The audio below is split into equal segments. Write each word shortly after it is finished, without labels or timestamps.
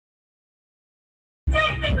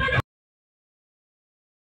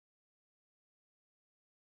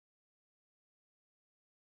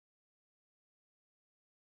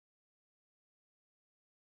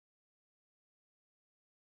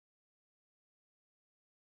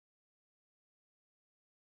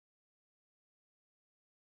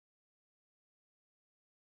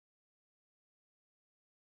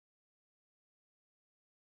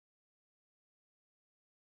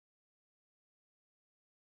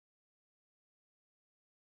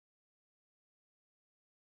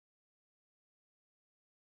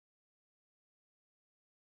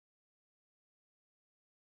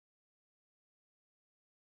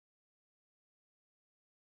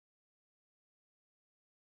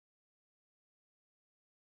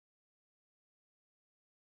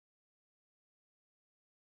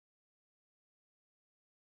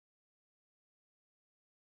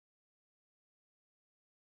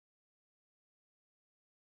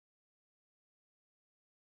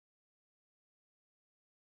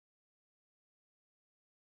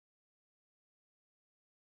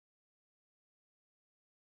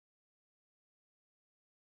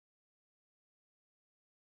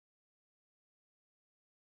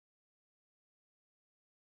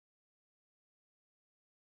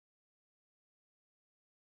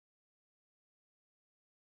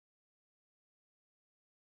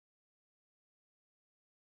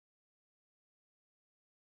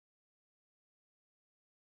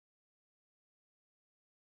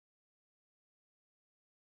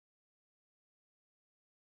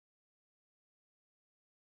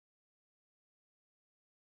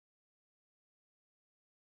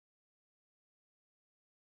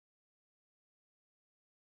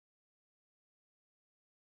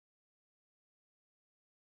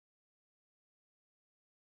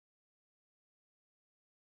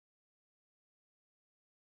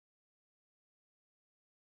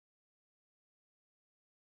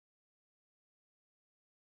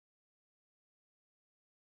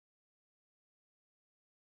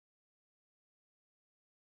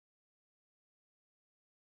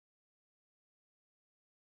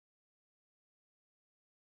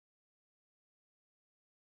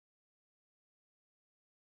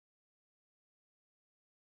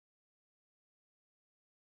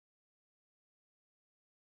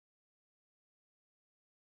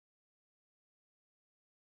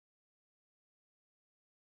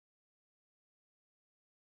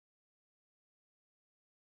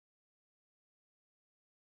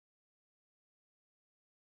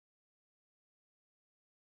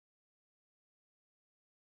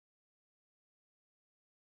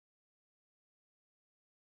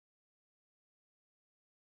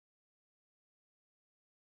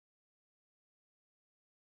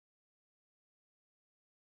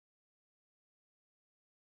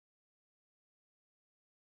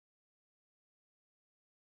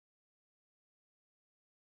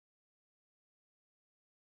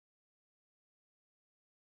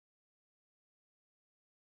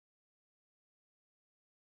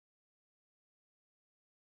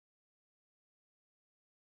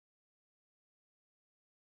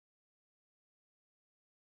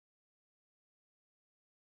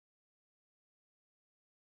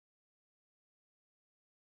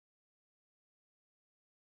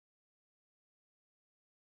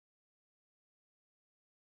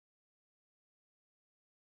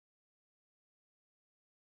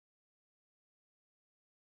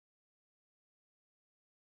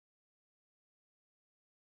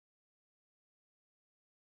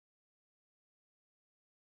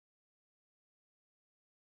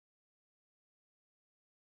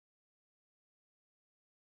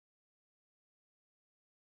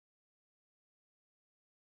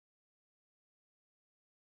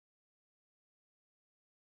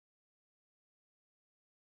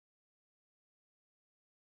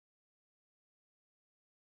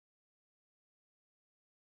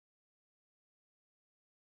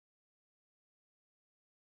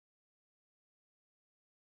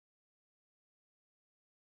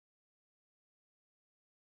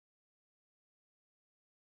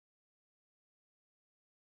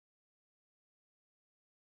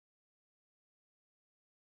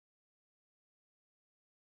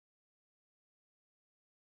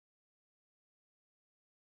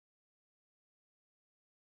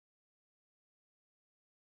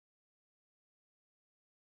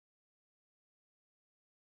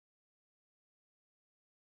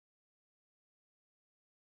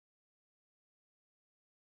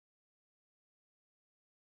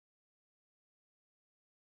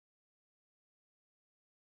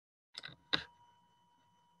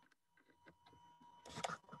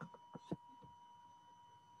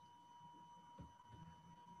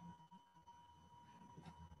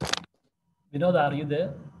Vinod, are you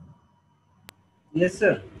there? Yes,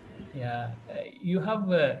 sir. Yeah, you have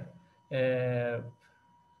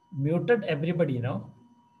muted everybody,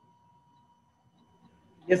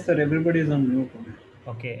 Yes, sir. Everybody is on mute.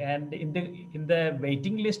 Okay, and in the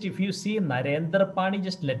waiting list, if you see Narendra Pani,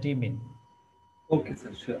 just let him in. Okay,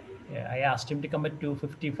 sir. Sure. Yeah, I asked him to come at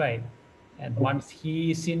 2:55, and Okay. once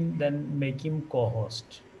he is in, then make him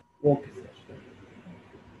co-host. Okay, sir. Sure.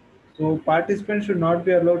 So participants should not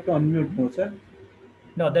be allowed to unmute, no, sir.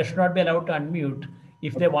 No, they should not be allowed to unmute.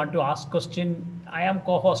 If they Okay. want to ask question, I am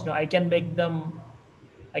co-host. No, I can make them.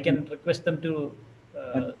 I Mm. can request them to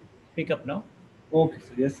Un- speak up. No. Okay,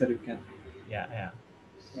 sir. Yes, sir. You can. Yeah, yeah.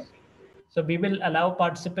 Okay. So we will allow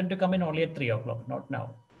participant to come in only at 3 o'clock, not now.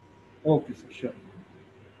 Okay, sir. Sure.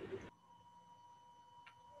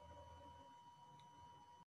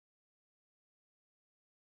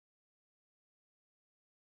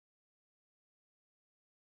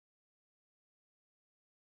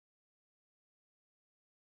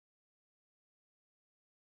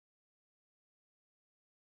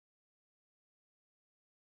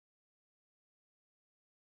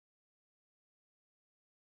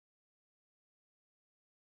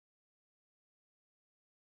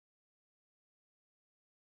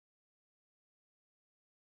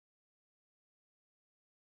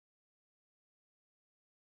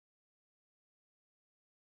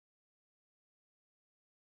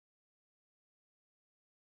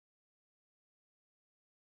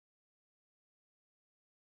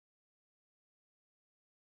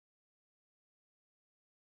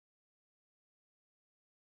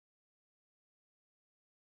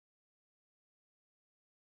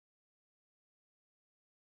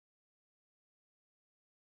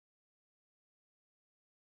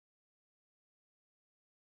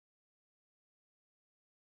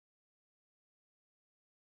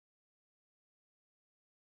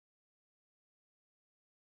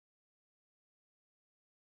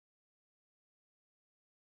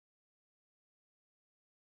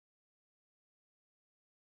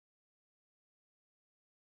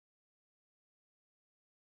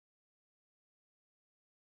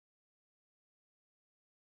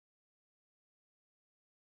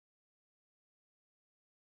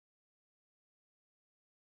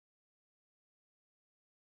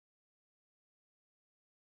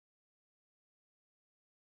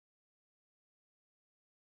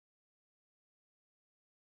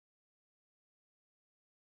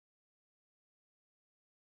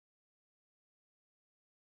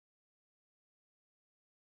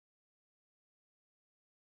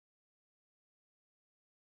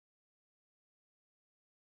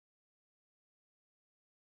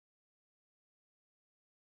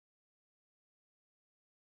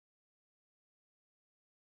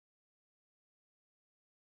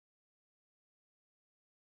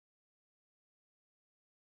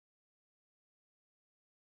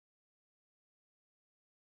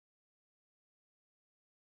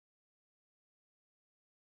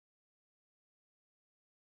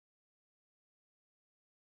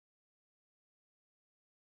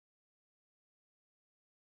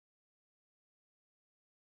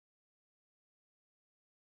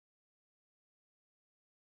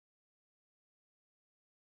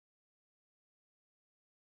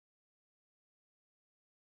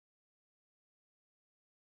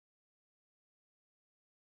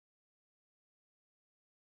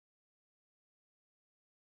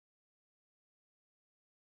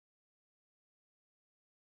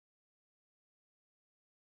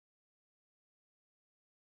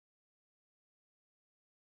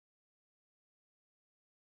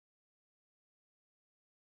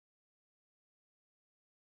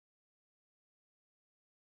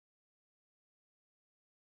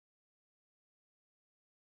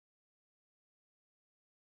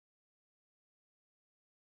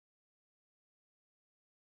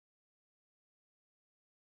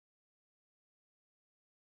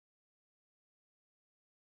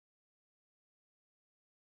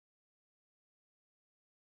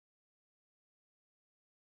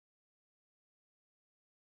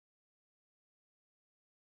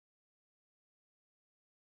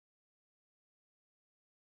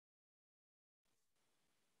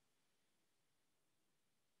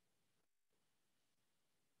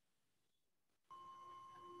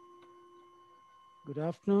 Good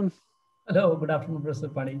afternoon. Hello, good afternoon, Professor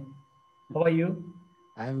Pani. How are you?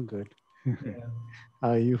 I'm good. Yeah, How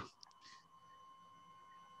are you?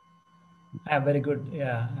 I am very good.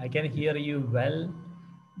 Yeah, I can hear you well.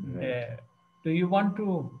 Right. Uh, do you want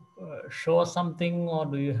to show something, or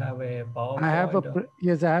do you have a I have PowerPoint?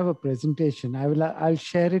 yes, I have a presentation. I'll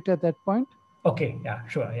share it at that point. Okay, yeah,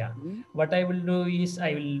 sure, yeah. Mm. What I will do is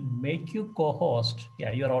I will make you co-host.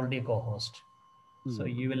 Yeah, you're already a co-host. So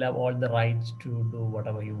Mm. you will have all the rights to do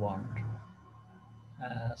whatever you want.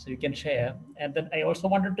 So you can share. And then I also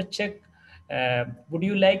wanted to check, would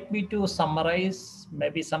you like me to summarize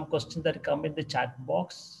maybe some questions that come in the chat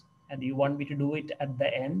box and you want me to do it at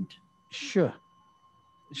the end? Sure.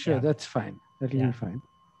 Sure, Yeah, that's fine. That'll yeah, be fine.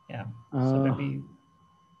 yeah. So maybe,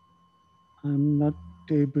 I'm not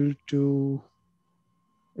able to.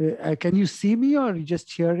 Can you see me or are you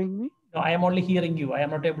just hearing me? no, I am only hearing you. I am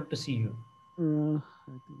not able to see you.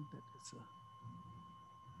 I think that is a.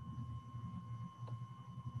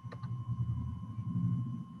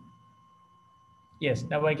 Yes,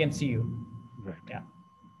 now I can see you. Right. Yeah.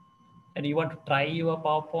 And you want to try your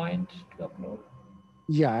PowerPoint to upload?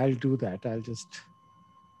 Yeah, I'll do that. I'll just.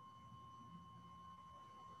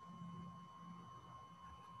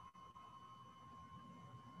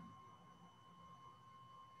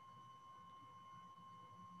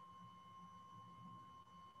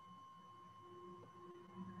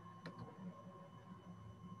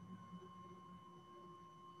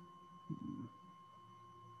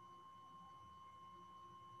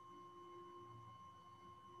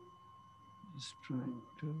 Just trying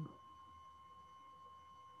to.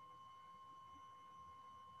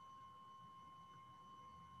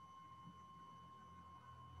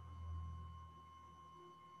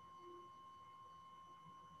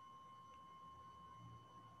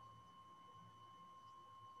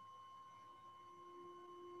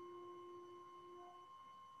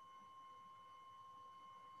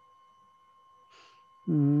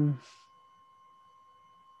 Mm,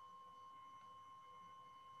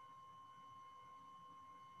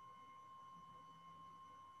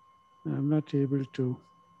 I'm not able to.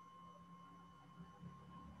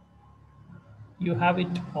 You have it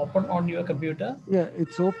open on your computer? Yeah,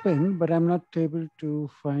 it's open, but I'm not able to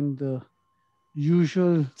find the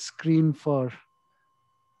usual screen for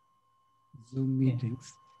Zoom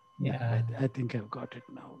meetings. Yeah. I think I've got it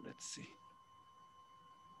now. Let's see.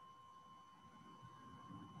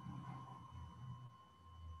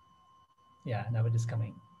 Yeah, now it is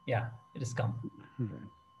coming. Yeah, it is come. Right.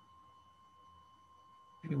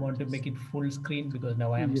 If you want to make it full screen, because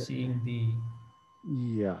now I am Yeah. seeing the.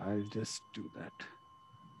 Yeah, I'll just do that.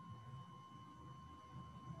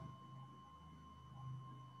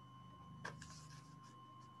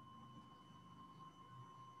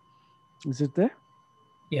 Is it there?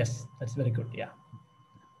 Yes, that's very good. Yeah.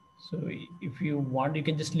 So if you want, you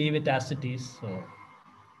can just leave it as it is. So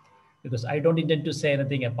because I don't intend to say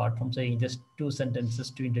anything apart from saying just 2 sentences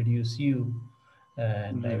to introduce you,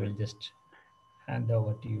 and I will just hand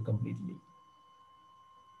over to you completely.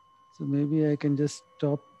 So maybe I can just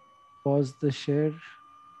pause the share.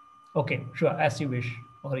 Okay, sure, as you wish,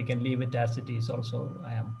 or you can leave it as it is. Also,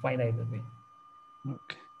 I am fine either way.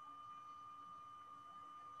 Okay.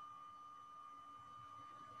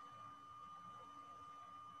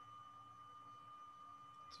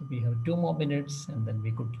 So we have 2 more minutes, and then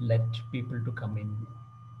we could let people to come in.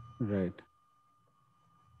 Right.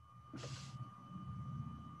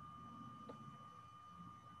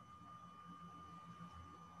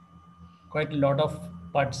 Quite a lot of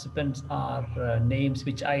participants are names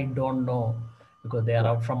which I don't know because they are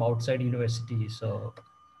out from outside university. So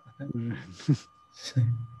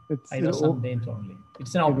It's, I know some names only.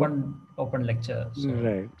 It's an open lecture. So,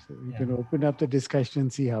 right. So you can open up the discussion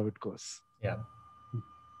and see how it goes. Yeah.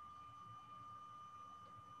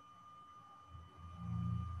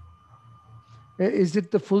 Is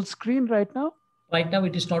it the full screen right now? Right now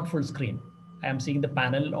it is not full screen. I am seeing the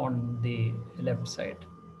panel on the left side.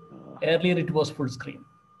 Earlier it was full screen.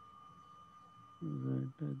 Right.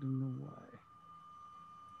 I don't know why.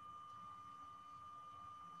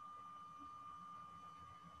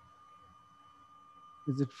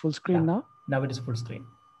 Is it full screen now? Now it is full screen.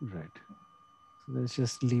 Right. So let's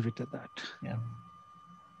just leave it at that. Yeah.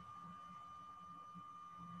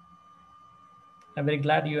 I'm very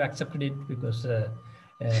glad you accepted it because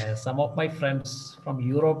some of my friends from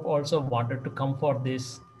Europe also wanted to come for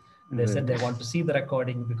this. They said they want to see the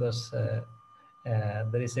recording because there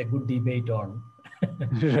is a good debate on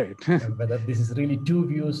whether this is really two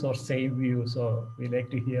views or same view. So we like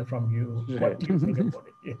to hear from you. What do you think about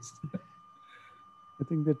it? Yes. I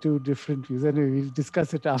think they're two different views. Anyway, we'll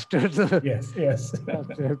discuss it after the. Yes.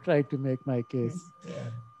 After I've tried to make my case. Yeah.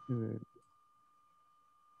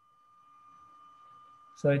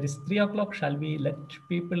 So it is 3 o'clock. Shall we let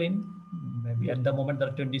people in? Maybe at the moment there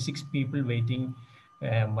are 26 people waiting.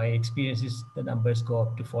 My experience is the numbers go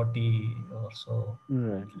up to 40 or so.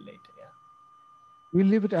 Right. Later, yeah.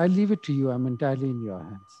 I'll leave it to you. I'm entirely in your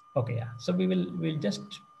hands. Okay, yeah. So we'll just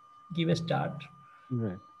give a start.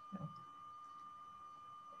 Right.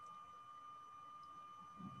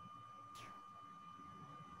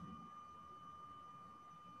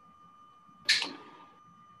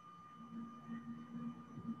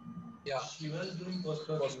 Yeah, he was doing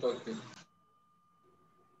postdoc.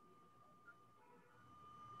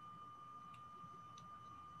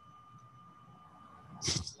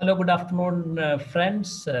 Hello, good afternoon,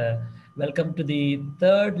 friends. Welcome to the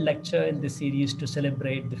third lecture in the series to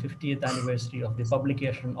celebrate the 50th anniversary of the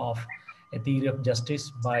publication of A Theory of Justice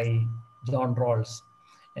by John Rawls.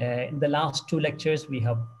 In the last two lectures, we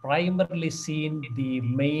have primarily seen the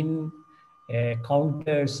main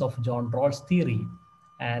counters of John Rawls' theory.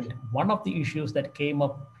 And one of the issues that came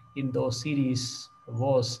up in those series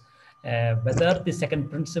was whether the second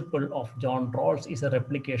principle of John Rawls is a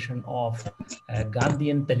replication of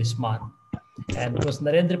Gandhian talisman. And Professor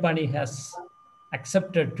Narendar Pani has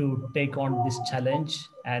accepted to take on this challenge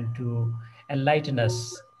and to enlighten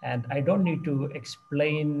us. And I don't need to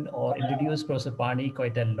explain or introduce Professor Pani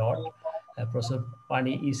quite a lot. Professor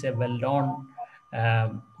Pani is a well-known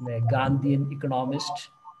Gandhian economist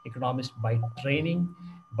by training,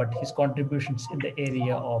 but his contributions in the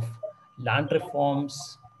area of land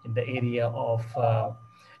reforms, in the area of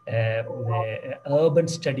the urban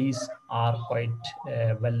studies are quite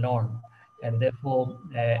well known, and therefore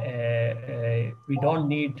we don't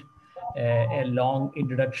need a long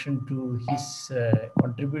introduction to his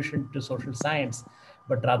contribution to social science,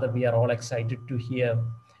 but rather we are all excited to hear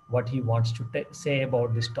what he wants to say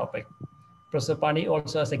about this topic. Professor Pani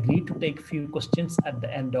also has agreed to take few questions at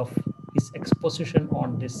the end of his exposition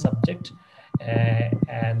on this subject,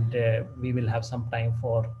 and we will have some time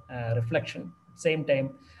for reflection. At the same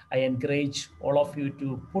time, I encourage all of you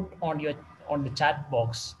to put on the chat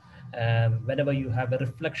box whenever you have a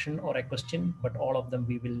reflection or a question, but all of them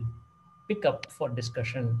we will pick up for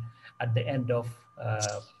discussion at the end of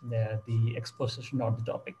the exposition on the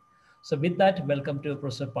topic. So with that, welcome to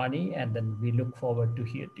Professor Pani, and then we look forward to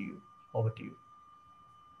hear to you. Over to you.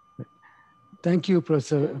 Thank you,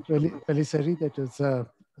 Professor Pelisseri. That was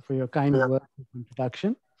for your kind words of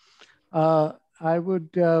introduction. I would,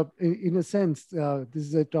 in a sense, this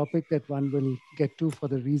is a topic that one will get to for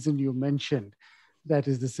the reason you mentioned. That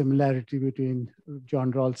is the similarity between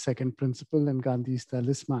John Rawls' second principle and Gandhi's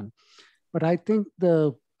talisman. But I think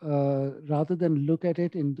rather than look at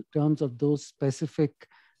it in terms of those specific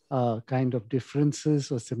kind of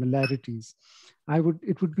differences or similarities,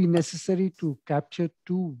 it would be necessary to capture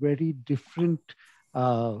two very different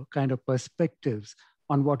kind of perspectives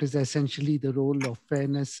on what is essentially the role of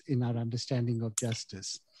fairness in our understanding of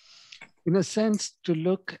justice. In a sense, to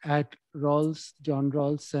look at Rawls, John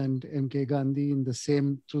Rawls, and M.K. Gandhi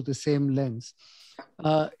through the same lens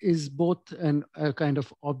is both a kind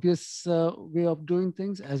of obvious way of doing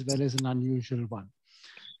things as well as an unusual one.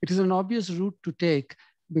 It is an obvious route to take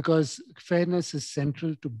because fairness is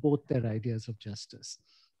central to both their ideas of justice.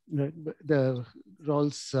 The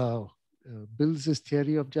Rawls builds his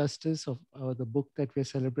theory of justice of the book that we're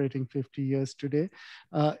celebrating 50 years today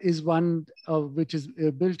is one which is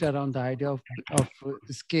built around the idea of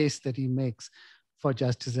this case that he makes for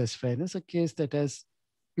justice as fairness, a case that, as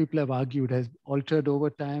people have argued, has altered over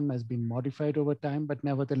time, has been modified over time, but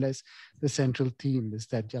nevertheless, the central theme is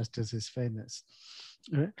that justice is fairness.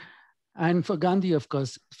 Right? And for Gandhi, of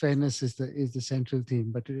course, fairness is the central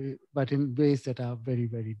theme, but in ways that are very,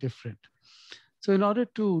 very different. So in order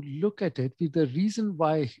to look at it, the reason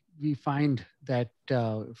why we find that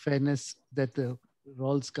fairness, that the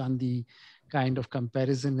Rawls-Gandhi kind of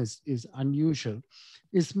comparison is unusual,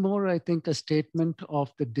 is more, I think, a statement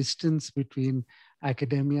of the distance between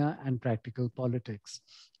academia and practical politics.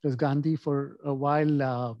 Because Gandhi, for a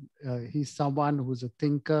while, he's someone who's a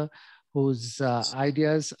thinker, whose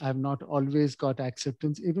ideas have not always got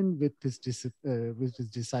acceptance, even with his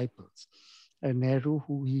disciples. And Nehru,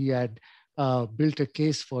 who he had built a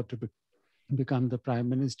case for to become the Prime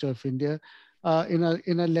Minister of India, in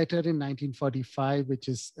a letter in 1945, which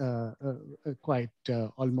is quite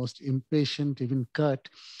almost impatient, even curt,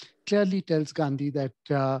 clearly tells Gandhi that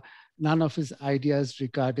none of his ideas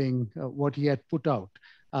regarding what he had put out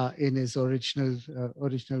in his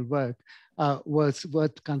original work was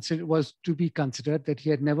to be considered, that he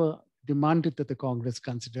had never demanded that the Congress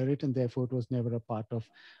consider it, and therefore it was never a part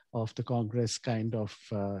of the Congress kind of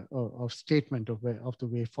statement of the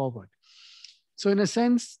way forward. So in a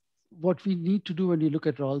sense, what we need to do when you look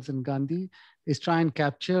at Rawls and Gandhi is try and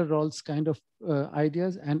capture Rawls' kind of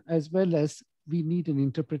ideas, and as well as we need an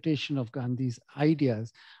interpretation of Gandhi's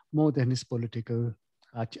ideas more than his political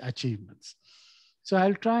achievements. So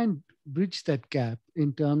I'll try and bridge that gap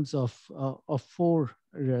in terms of 4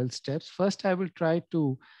 real steps. First, I will try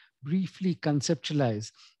to briefly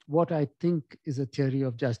conceptualize what I think is a theory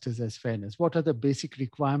of justice as fairness. What are the basic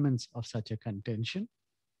requirements of such a contention?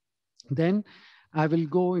 Then I will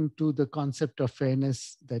go into the concept of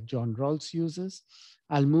fairness that John Rawls uses.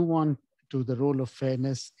 I'll move on to the role of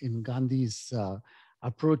fairness in Gandhi's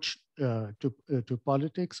approach to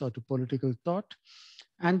politics or to political thought.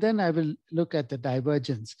 And then I will look at the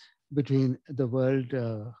divergence between the world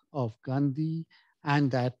of Gandhi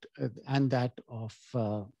and that of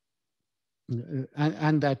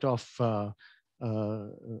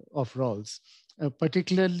Rawls.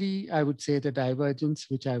 Particularly, I would say the divergence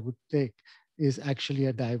which I would take is actually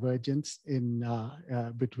a divergence in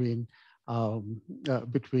between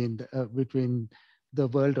the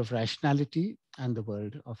world of rationality and the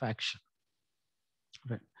world of action.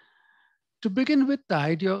 Right. To begin with, the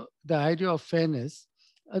idea of fairness,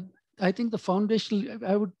 I think the foundational,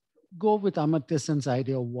 I would go with Amartya Sen's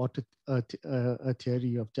idea of what a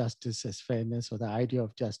theory of justice as fairness, or the idea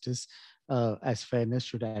of justice as fairness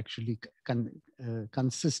should actually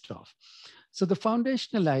consist of. So the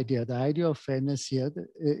foundational idea, the idea of fairness here,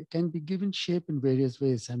 can be given shape in various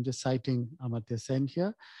ways. I'm just citing Amartya Sen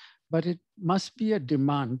here, but it must be a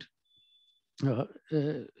demand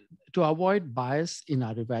to avoid bias in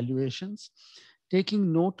our evaluations,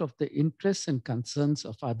 taking note of the interests and concerns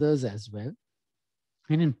of others as well,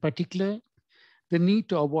 and in particular, the need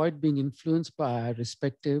to avoid being influenced by our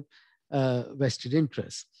respective vested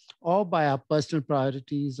interests or by our personal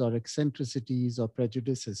priorities or eccentricities or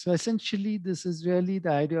prejudices. So essentially, this is really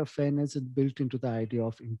the idea of fairness is built into the idea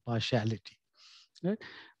of impartiality. Right?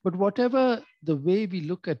 But whatever the way we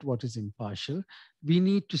look at what is impartial, we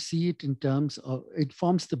need to see it in terms of, it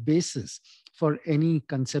forms the basis for any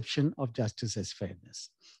conception of justice as fairness.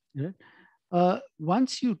 Right?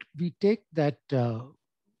 Once we take that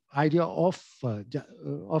idea of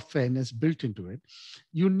fairness built into it,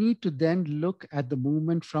 you need to then look at the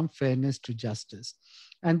movement from fairness to justice.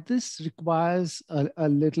 And this requires a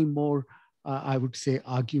little more, I would say,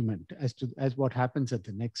 argument as what happens at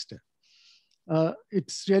the next step.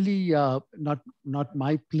 It's really not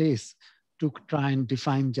my place to try and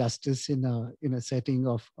define justice in a setting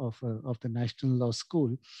of the National Law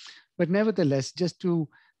School, but nevertheless,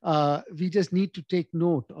 we just need to take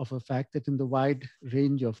note of a fact that in the wide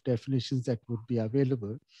range of definitions that would be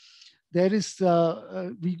available, there is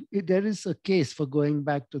a case for going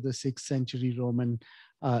back to the 6th century Roman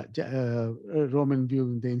view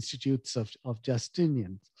in the Institutes of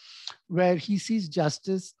Justinian, where he sees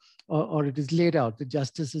justice, or it is laid out that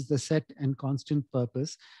justice is the set and constant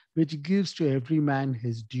purpose which gives to every man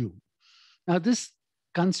his due. Now, this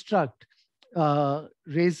construct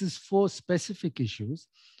raises 4 specific issues,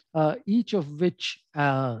 each of which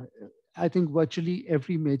I think virtually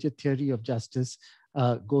every major theory of justice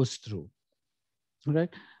goes through. Right?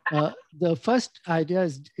 The first idea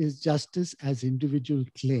is justice as individual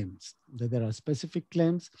claims, that there are specific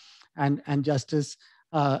claims, and justice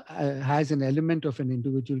has an element of an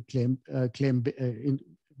individual claim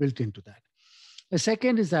built into that. The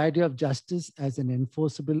second is the idea of justice as an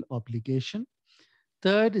enforceable obligation.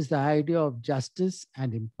 Third is the idea of justice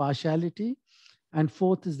and impartiality. And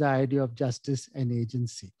fourth is the idea of justice and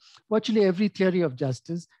agency. Virtually every theory of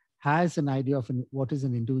justice has an idea of what is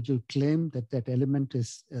an individual claim, that element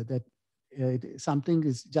is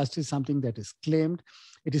justice is something that is claimed.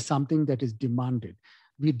 It is something that is demanded.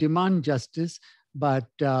 We demand justice, but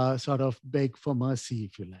sort of beg for mercy,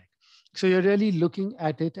 if you like. So you're really looking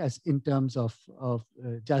at it as in terms of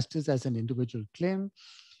justice as an individual claim.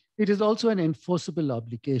 It is also an enforceable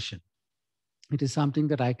obligation. It is something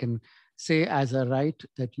that I can say as a right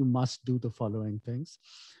that you must do the following things.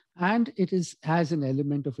 And it has an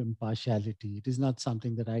element of impartiality. It is not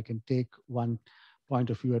something that I can take one point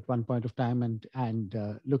of view at one point of time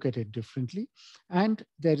and look at it differently. And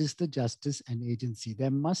there is the justice and agency.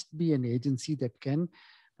 There must be an agency that can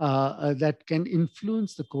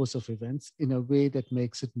influence the course of events in a way that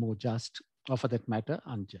makes it more just, or for that matter,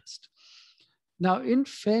 unjust. Now, in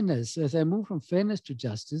fairness, as I move from fairness to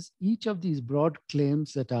justice, each of these broad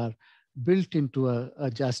claims that are built into a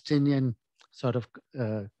Justinian sort of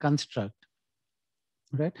construct,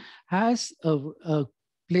 right, has a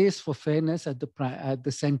place for fairness at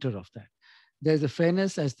the center of that. There's a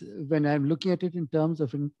fairness when I'm looking at it in terms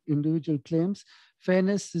of individual claims.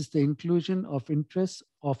 Fairness is the inclusion of interests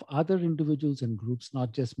of other individuals and groups,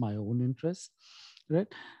 not just my own interests, right?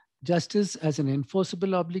 Justice as an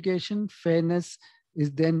enforceable obligation. Fairness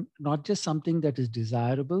is then not just something that is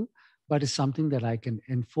desirable, but is something that I can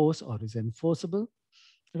enforce or is enforceable,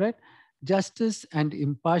 right? Justice and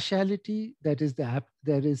impartiality, that is there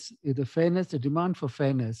is the fairness, the demand for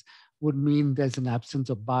fairness would mean there's an absence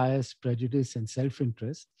of bias, prejudice, and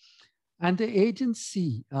self-interest. And the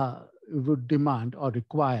agency would demand or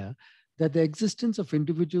require that the existence of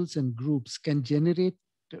individuals and groups can generate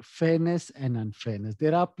fairness and unfairness.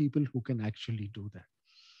 There are people who can actually do that.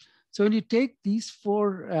 So when you take these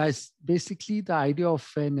four as basically the idea of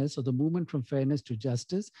fairness, or the movement from fairness to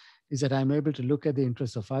justice, is that I'm able to look at the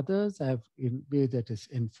interests of others in a way that is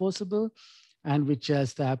enforceable, and which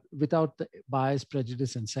has that without the bias,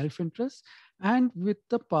 prejudice, and self-interest, and with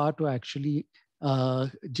the power to actually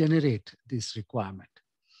generate this requirement,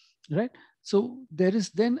 right? So there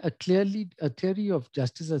is then a theory of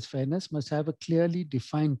justice as fairness must have a clearly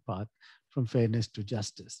defined path from fairness to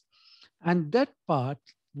justice. And that path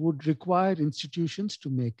would require institutions to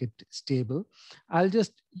make it stable. I'll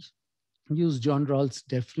just use John Rawls'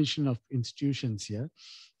 definition of institutions here,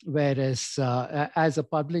 whereas as a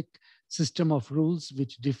public system of rules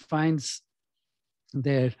which defines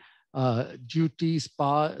their duties,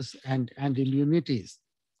 powers, and immunities,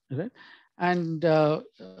 right? And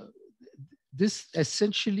this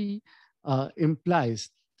essentially implies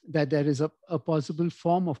that there is a possible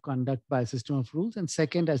form of conduct by a system of rules, and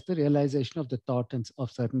second, as the realization of the thought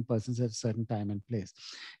of certain persons at a certain time and place.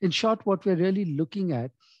 In short, what we're really looking at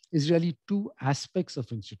is really two aspects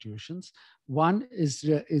of institutions. One is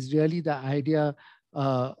really the idea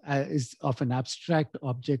is of an abstract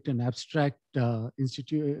object, an abstract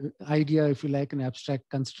idea, if you like, an abstract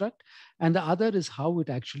construct, and the other is how it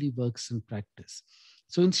actually works in practice.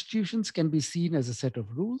 So institutions can be seen as a set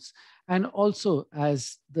of rules, and also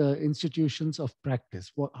as the institutions of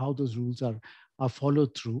practice, how those rules are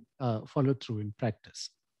followed through in practice.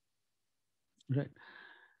 Right.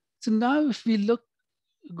 So now, if we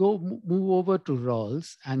move over to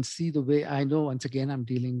Rawls and see the way, I know once again I'm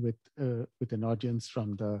dealing with an audience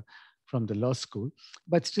from the law school,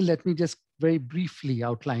 but still let me just very briefly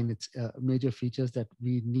outline its major features that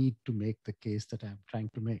we need to make the case that I'm trying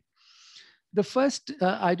to make. The first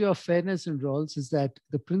idea of fairness in Rawls is that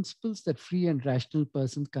the principles that free and rational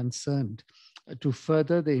persons concerned to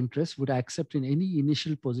further the interest would accept in any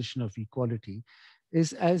initial position of equality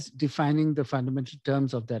is as defining the fundamental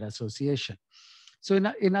terms of their association. So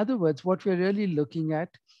in other words, what we're really looking at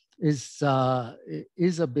is a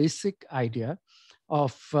basic idea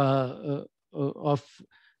of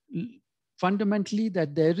fundamentally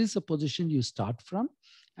that there is a position you start from,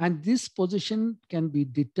 and this position can be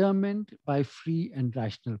determined by free and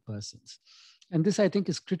rational persons. And this, I think,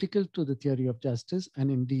 is critical to the theory of justice, and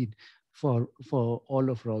indeed for all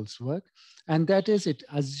of Rawls' work. And that is, it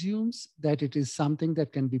assumes that it is something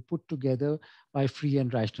that can be put together by free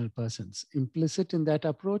and rational persons. Implicit in that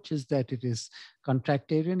approach is that it is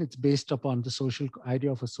contractarian. It's based upon the social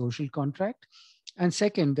idea of a social contract. And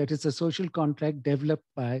second, that it's a social contract developed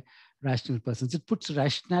by rational persons. It puts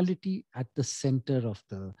rationality at the center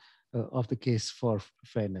of the case for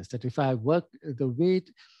fairness. That if I work the way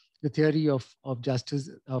the theory of justice,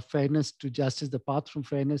 of fairness to justice, the path from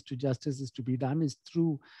fairness to justice is to be done is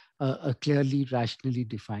through a clearly rationally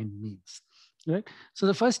defined means. Right. So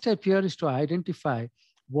the first step here is to identify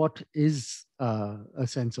what is a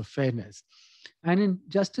sense of fairness. And in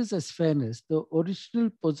justice as fairness, the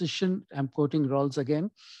original position, I'm quoting Rawls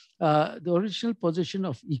again, the original position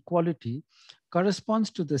of equality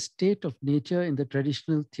corresponds to the state of nature in the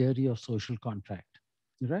traditional theory of social contract,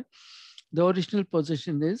 right? The original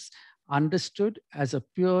position is understood as a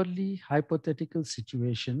purely hypothetical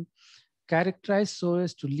situation characterized so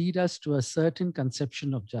as to lead us to a certain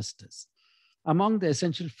conception of justice. Among the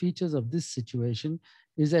essential features of this situation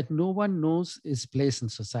is that no one knows his place in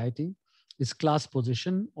society, his class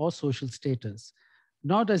position, or social status,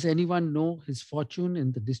 nor does anyone know his fortune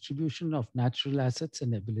in the distribution of natural assets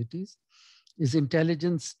and abilities, his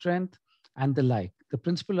intelligence, strength, and the like. The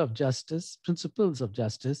principles of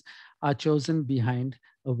justice are chosen behind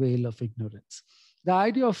a veil of ignorance. The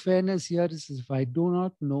idea of fairness here is if I do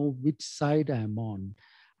not know which side I am on,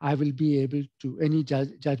 I will be able to, any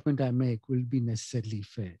judgment I make will be necessarily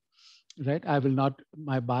fair, right?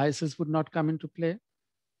 My biases would not come into play,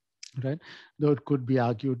 right? Though it could be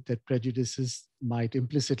argued that prejudices might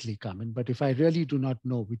implicitly come in. But if I really do not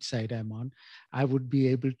know which side I'm on, I would be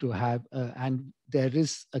able to have, and there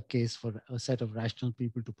is a case for a set of rational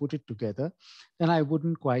people to put it together, then I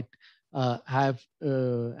wouldn't quite have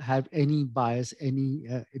any bias, any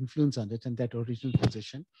influence on it. And that original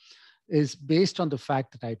position is based on the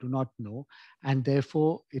fact that I do not know, and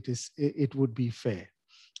therefore it would be fair.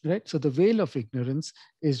 Right, so the veil of ignorance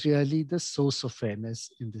is really the source of fairness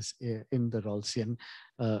in the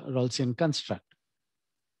Rawlsian construct.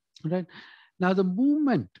 right? Now, the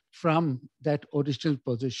movement from that original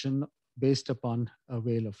position based upon a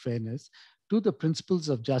veil of fairness to the principles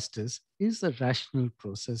of justice is a rational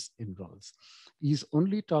process in Rawls. He's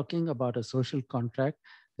only talking about a social contract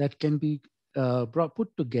that can be put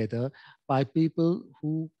together by people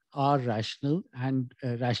who are rational and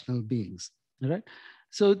rational beings, right?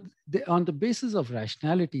 So on the basis of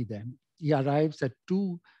rationality, then, he arrives at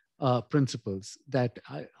two principles that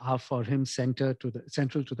are for him central to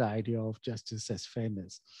the idea of justice as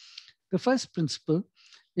fairness. The first principle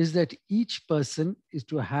is that each person is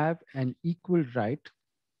to have an equal right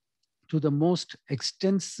to the most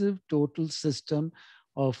extensive total system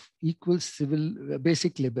of equal civil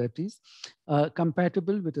basic liberties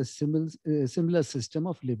compatible with a similar system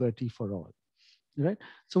of liberty for all. Right.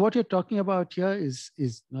 So what you're talking about here is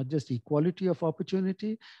not just equality of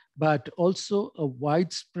opportunity, but also a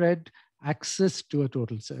widespread access to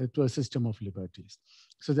a system of liberties.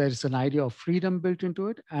 So there is an idea of freedom built into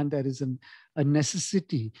it, and there is a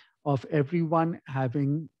necessity of everyone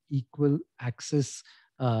having equal access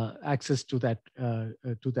to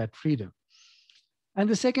that freedom. And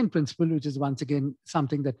the second principle, which is once again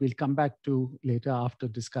something that we'll come back to later after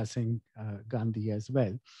discussing Gandhi as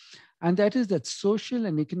well, and that is that social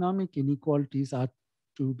and economic inequalities are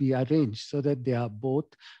to be arranged so that they are both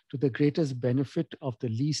to the greatest benefit of the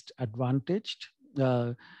least advantaged,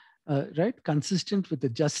 right, consistent with the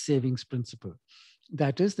just savings principle.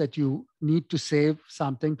 That is that you need to save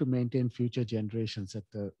something to maintain future generations, at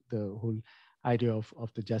the whole idea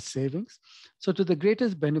of the just savings. So to the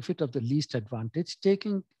greatest benefit of the least advantage,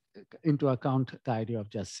 taking into account the idea of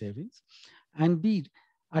just savings, and B,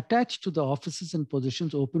 attached to the offices and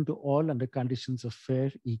positions open to all under conditions of fair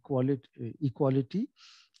equality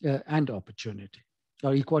and opportunity,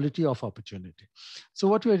 or equality of opportunity. So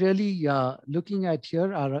what we're really looking at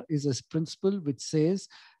here is a principle which says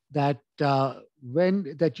that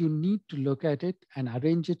that you need to look at it and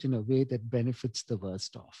arrange it in a way that benefits the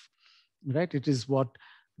worst off. Right? It is what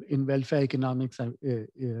in welfare economics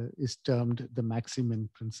is termed the maximum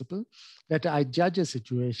principle, that I judge a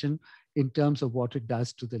situation in terms of what it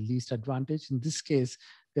does to the least advantage. In this case,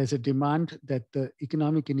 there's a demand that the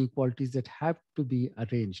economic inequalities that have to be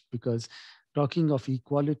arranged, because talking of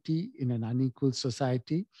equality in an unequal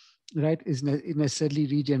society, right, it necessarily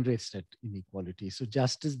regenerates that inequality. So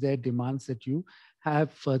justice there demands that you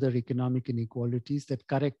have further economic inequalities that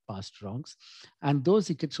correct past wrongs. And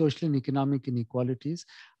those social and economic inequalities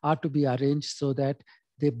are to be arranged so that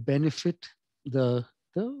they benefit the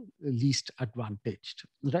least advantaged,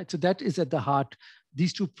 right? So that is at the heart.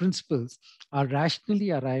 These two principles are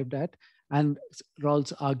rationally arrived at, and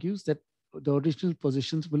Rawls argues that the original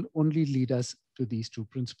positions will only lead us to these two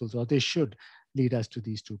principles, or they should lead us to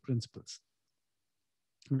these two principles.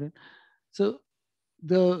 Okay. So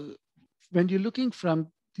when you're looking from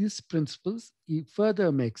these principles, he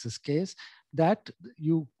further makes this case that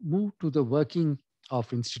you move to the working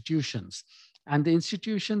of institutions. And the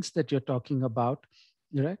institutions that you're talking about,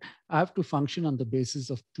 right, have to function on the basis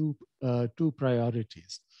of two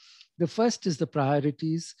priorities. The first is the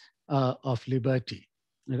priorities of liberty,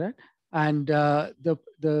 right? And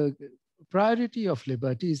the priority of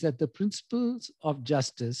liberty is that the principles of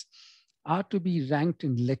justice are to be ranked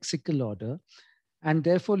in lexical order, and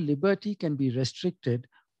therefore liberty can be restricted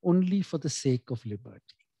only for the sake of liberty,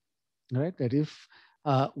 right? That if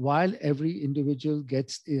while every individual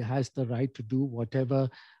has the right to do whatever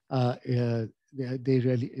they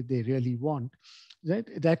really want,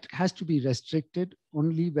 right, that has to be restricted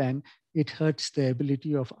only when it hurts the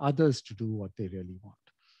ability of others to do what they really want.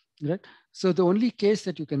 Right? So the only case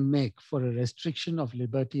that you can make for a restriction of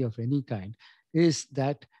liberty of any kind is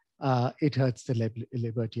that it hurts the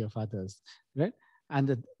liberty of others, right?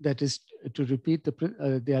 And that is to repeat,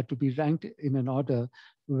 they are to be ranked in an order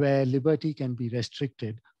where liberty can be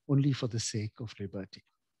restricted only for the sake of liberty.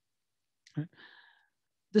 Right?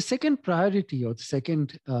 The second priority, or the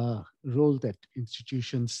second role that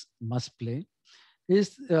institutions must play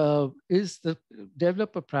is the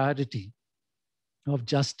develop a priority of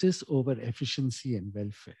justice over efficiency and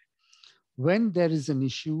welfare. When there is an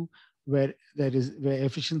issue where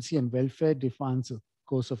efficiency and welfare defines a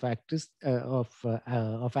course of action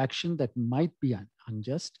that might be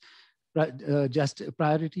unjust,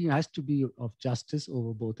 priority has to be of justice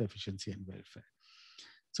over both efficiency and welfare.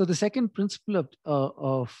 So the second principle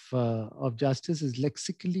of justice is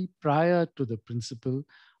lexically prior to the principle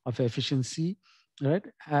of efficiency, right?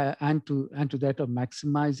 And to that of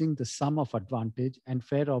maximizing the sum of advantage, and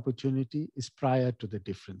fair opportunity is prior to the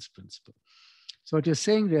difference principle. So what you're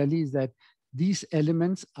saying really is that these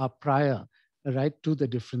elements are prior right, to the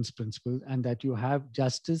difference principle, and that you have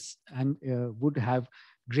justice and would have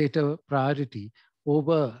greater priority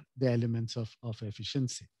over the elements of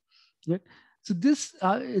efficiency. Right? So this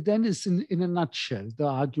then is in a nutshell the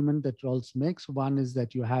argument that Rawls makes. One is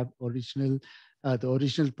that you have the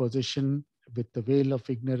original position with the veil of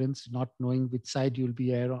ignorance, not knowing which side you'll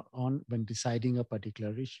be on when deciding a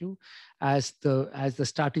particular issue, as the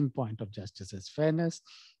starting point of justice as fairness.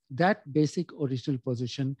 That basic original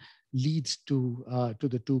position leads to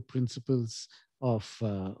the two principles of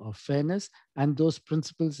fairness, and those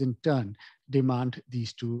principles in turn demand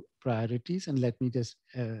these two priorities. And let me just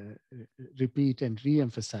repeat and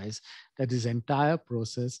re-emphasize that this entire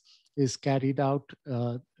process is carried out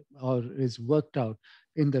or is worked out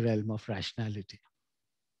in the realm of rationality.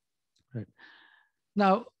 Right.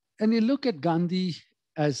 Now, when you look at Gandhi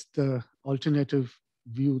as the alternative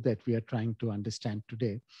view that we are trying to understand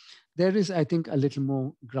today, there is, I think, a little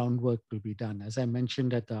more groundwork to be done. As I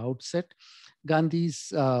mentioned at the outset,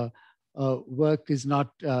 Gandhi's work is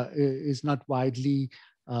not widely,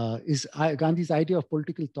 Gandhi's idea of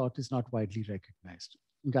political thought is not widely recognized.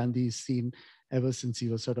 Gandhi is seen ever since he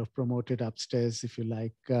was sort of promoted upstairs, if you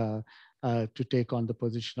like, to take on the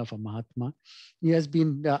position of a Mahatma. He has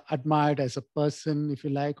been admired as a person, if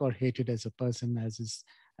you like, or hated as a person, as his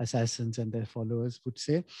assassins and their followers would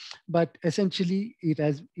say. But essentially,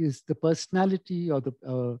 is the personality or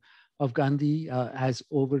the of Gandhi has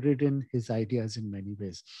overridden his ideas in many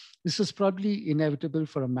ways. This was probably inevitable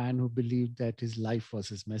for a man who believed that his life was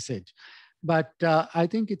his message. But I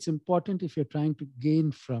think it's important, if you're trying to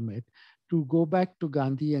gain from it, to go back to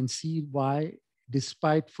Gandhi and see why,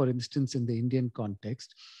 despite, for instance, in the Indian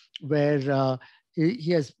context, where he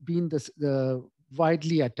has been the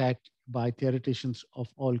widely attacked by theoreticians of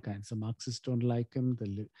all kinds. The Marxists don't like him,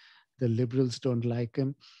 the liberals don't like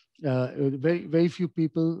him. Very few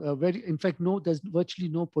people, in fact, there's virtually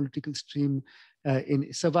no political stream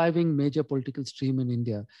in surviving major political stream in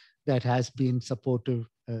India that has been supporter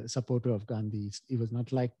of Gandhi. He was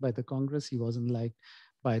not liked by the Congress. He wasn't liked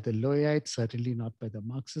by the Loyites, certainly not by the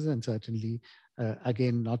Marxists, and certainly,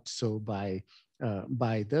 again, not so by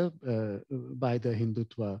the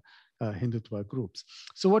Hindutva groups.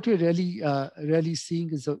 So what we're really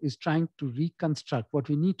seeing is trying to reconstruct. What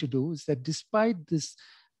we need to do is that despite this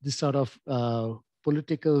sort of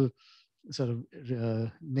political sort of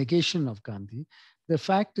negation of Gandhi, the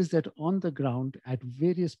fact is that on the ground, at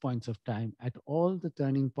various points of time, at all the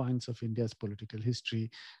turning points of India's political history,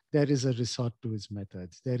 there is a resort to his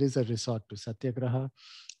methods. There is a resort to satyagraha.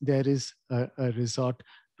 There is a resort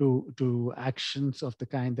to actions of the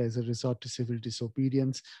kind. There's a resort to civil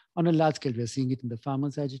disobedience on a large scale. We're seeing it in the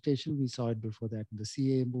farmers' agitation. We saw it before that in the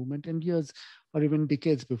CAA movement, and years or even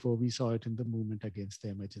decades before, we saw it in the movement against the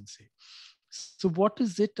emergency. So what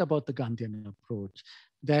is it about the Gandhian approach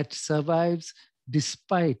that survives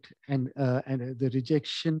despite and the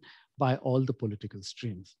rejection by all the political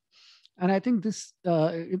streams? And I think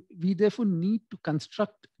we therefore need to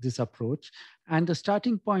construct this approach. And the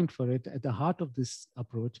starting point for it, at the heart of this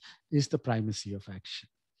approach, is the primacy of action.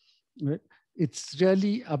 Right? It's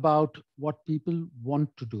really about what people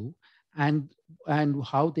want to do and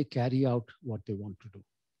how they carry out what they want to do.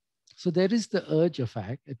 So there is the urge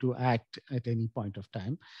to act at any point of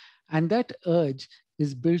time. And that urge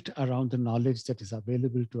is built around the knowledge that is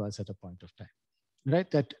available to us at a point of time. Right?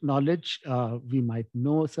 That knowledge, we might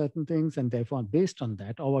know certain things, and therefore, based on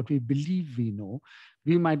that, or what we believe we know,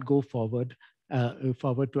 we might go forward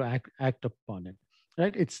to act upon it.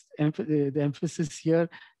 Right? The emphasis here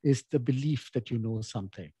is the belief that you know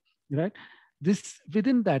something. Right?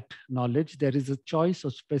 Within that knowledge, there is a choice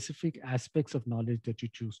of specific aspects of knowledge that you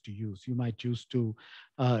choose to use. You might choose to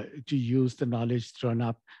use the knowledge thrown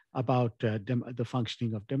up about the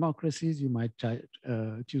functioning of democracies. You might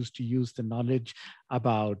choose to use the knowledge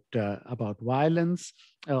about violence,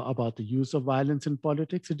 about the use of violence in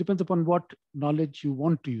politics. It depends upon what knowledge you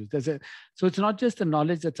want to use. So it's not just the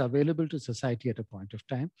knowledge that's available to society at a point of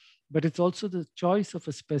time, but it's also the choice of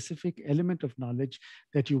a specific element of knowledge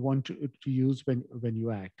that you want to use when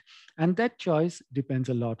you act. And that choice depends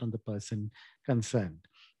a lot on the person concerned.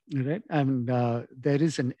 Right? And there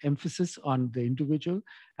is an emphasis on the individual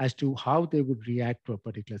as to how they would react to a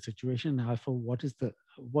particular situation, and therefore what's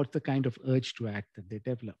the kind of urge to act that they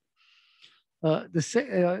develop.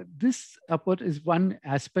 This upward is one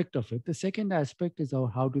aspect of it. The second aspect is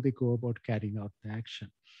how do they go about carrying out the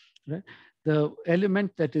action. Right? The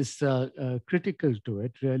element that is critical to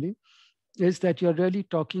it really is that you're really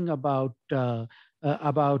talking about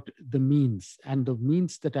about the means, and the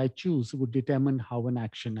means that I choose would determine how an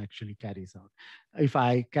action actually carries out. If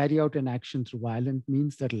I carry out an action through violent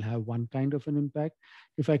means, that will have one kind of an impact.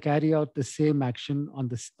 If I carry out the same action on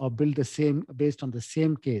this, or build the same based on the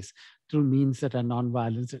same case through means that are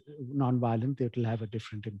non-violent, it will have a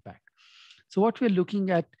different impact. So what we're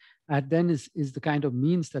looking at then is the kind of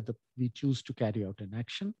means that we choose to carry out an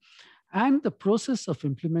action, and the process of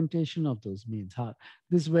implementation of those means.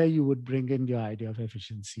 This is where you would bring in your idea of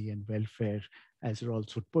efficiency and welfare, as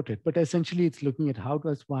Rawls would put it. But essentially, it's looking at how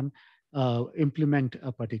does one implement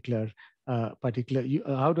a particular,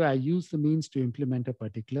 how do I use the means to implement a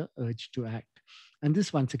particular urge to act? And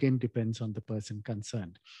this, once again, depends on the person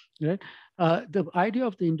concerned. Right? The idea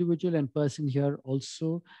of the individual and person here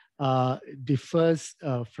also differs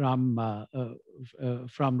from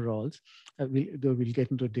Rawls. We'll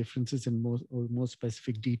get into differences in more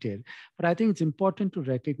specific detail. But I think it's important to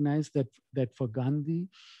recognize that for Gandhi,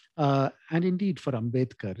 and indeed for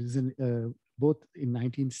Ambedkar, both in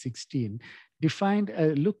 1916,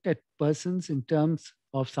 looked at persons in terms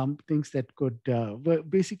of some things that were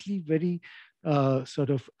basically very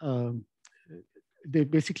they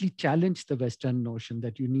basically challenged the Western notion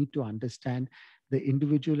that you need to understand the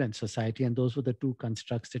individual and society, and those were the two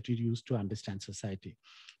constructs that you used to understand society.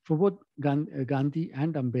 For both Gandhi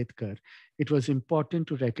and Ambedkar, it was important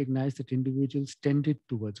to recognize that individuals tended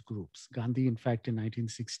towards groups. Gandhi, in fact, in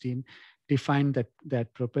 1916, defined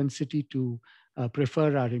that propensity to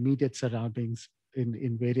prefer our immediate surroundings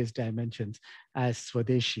in various dimensions as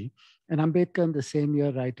Swadeshi. And Ambedkar in the same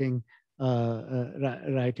year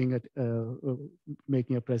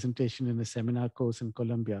making a presentation in a seminar course in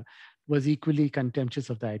Columbia, was equally contemptuous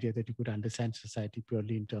of the idea that you could understand society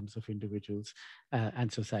purely in terms of individuals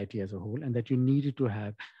and society as a whole, and that you needed to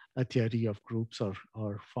have a theory of groups or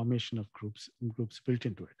formation of groups built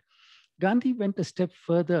into it. Gandhi went a step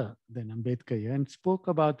further than Ambedkar here and spoke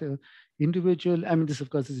about the individual. I mean, this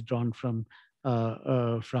of course is drawn from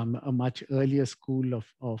a much earlier school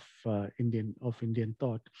of Indian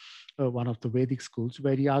thought, one of the Vedic schools,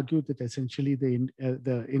 where he argued that essentially the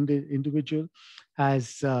individual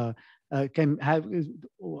has can have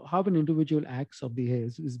how an individual acts or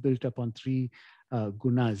behaves is built upon three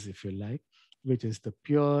gunas, if you like, which is the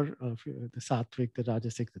pure, the sattvic, the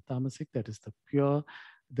rajasic, the tamasic. That is the pure,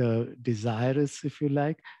 the desirous, if you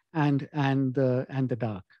like, and the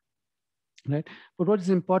dark. Right. But what is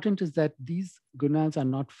important is that these gunas are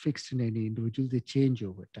not fixed in any individual, they change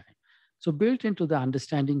over time. So built into the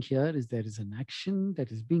understanding here is there is an action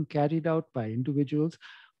that is being carried out by individuals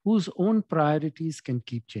whose own priorities can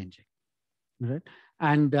keep changing. Right.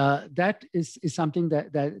 And that is something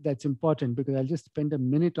that's important, because I'll just spend a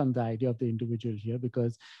minute on the idea of the individual here,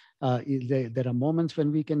 because there are moments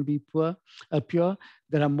when we can be pure.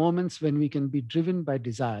 There are moments when we can be driven by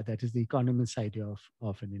desire. That is the economist idea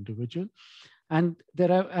of an individual. And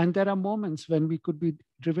there are moments when we could be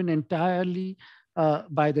driven entirely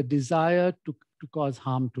by the desire to cause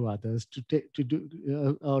harm to others, to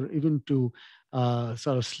do, or even to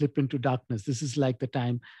sort of slip into darkness. This is like the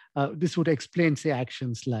time, this would explain, say,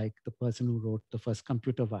 actions like the person who wrote the first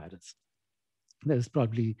computer virus. There is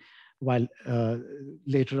probably, while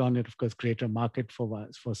later on it, of course, created a market for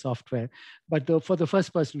software. But for the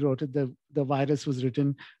first person who wrote it, the virus was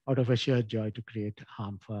written out of a sheer joy to create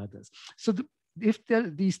harm for others. So if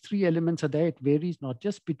these three elements are there, it varies not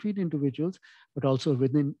just between individuals, but also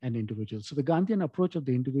within an individual. So the Gandhian approach of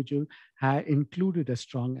the individual included a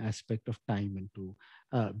strong aspect of time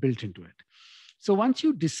built into it. So once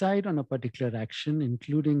you decide on a particular action,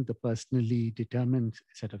 including the personally determined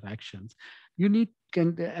set of actions,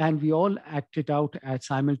 and we all act it out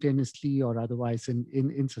simultaneously or otherwise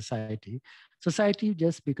in society. Society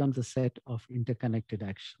just becomes a set of interconnected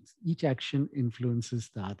actions. Each action influences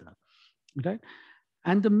the other. Right?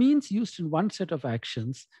 And the means used in one set of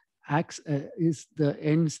actions is the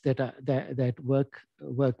ends that work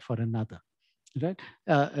for another. Right?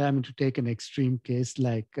 I mean, to take an extreme case,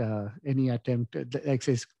 like any attempt, like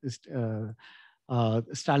say,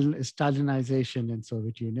 Stalinization in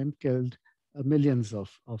Soviet Union killed millions of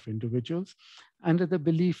individuals, under the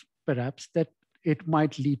belief, perhaps, that it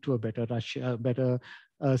might lead to a better Russia, a better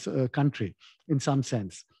country in some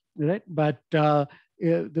sense. Right? But that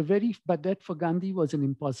for Gandhi was an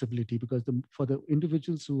impossibility, because for the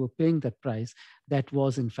individuals who were paying that price, that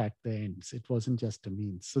was in fact the ends. It wasn't just a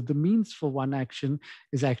means. So the means for one action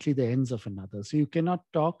is actually the ends of another. So you cannot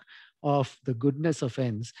talk of the goodness of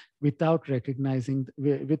ends without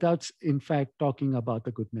in fact talking about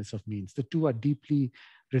the goodness of means. The two are deeply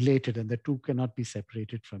related, and the two cannot be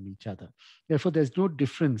separated from each other. Therefore, there's no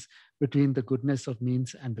difference between the goodness of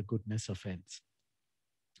means and the goodness of ends.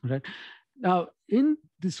 right? Now, in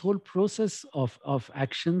this whole process of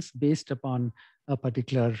actions based upon a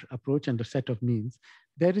particular approach and a set of means,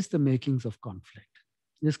 there is the makings of conflict.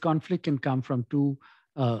 This conflict can come from two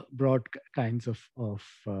broad kinds of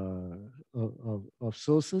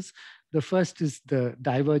sources. The first is the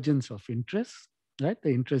divergence of interests, right? The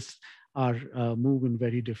interests are move in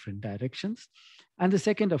very different directions. And the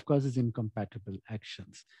second, of course, is incompatible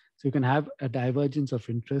actions. So you can have a divergence of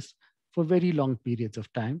interest for very long periods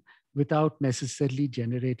of time without necessarily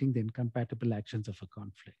generating the incompatible actions of a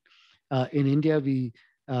conflict. In India, we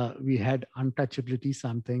had untouchability,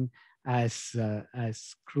 something as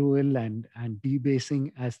cruel and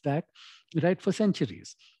debasing as that, right, for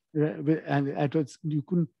centuries. And it was, you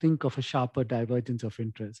couldn't think of a sharper divergence of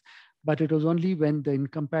interest. But it was only when the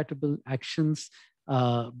incompatible actions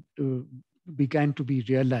began to be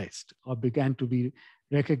realized or began to be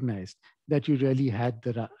recognized that you really had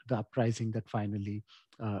the uprising that finally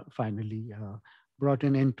brought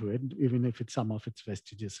an end to it, even if some of its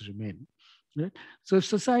vestiges remain. Right? So if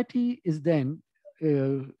society is then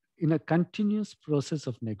in a continuous process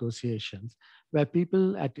of negotiations, where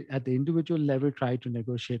people at the individual level try to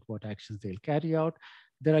negotiate what actions they'll carry out,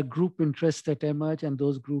 there are group interests that emerge, and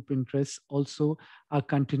those group interests also are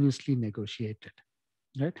continuously negotiated.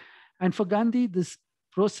 Right? And for Gandhi, this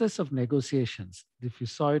process of negotiations, if you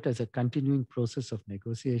saw it as a continuing process of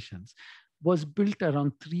negotiations, was built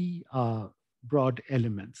around three broad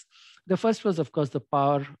elements. The first was, of course, the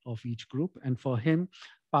power of each group. And for him,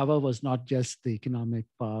 power was not just the economic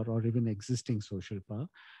power or even existing social power,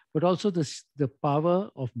 but also the power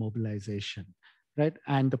of mobilization, right?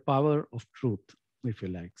 And the power of truth, if you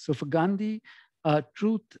like. So for Gandhi,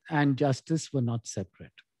 truth and justice were not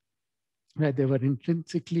separate, right? They were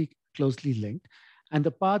intrinsically closely linked. And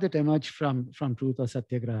the power that emerged from truth, or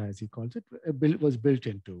satyagraha, as he calls it, was built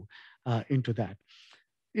into that.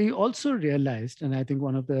 He also realized, and I think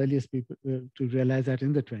one of the earliest people to realize that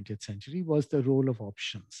in the 20th century, was the role of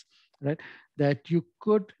options, right? That you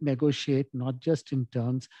could negotiate not just in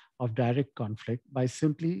terms of direct conflict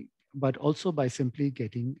but also by simply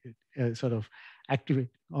getting sort of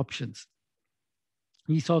activate options.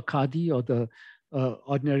 He saw khadi, or the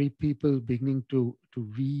ordinary people beginning to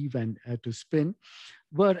weave and to spin,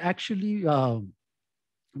 were actually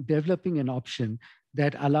developing an option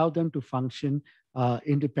that allowed them to function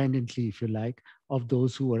independently, if you like, of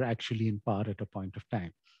those who were actually in power at a point of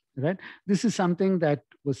time. Right? This is something that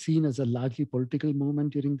was seen as a largely political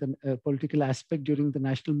movement during the political aspect during the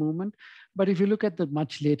national movement. But if you look at the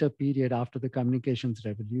much later period after the communications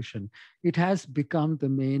revolution, it has become the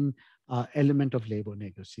main element of labor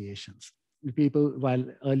negotiations. People, while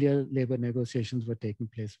earlier labor negotiations were taking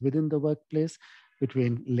place within the workplace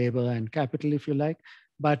between labor and capital, if you like,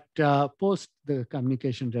 but post the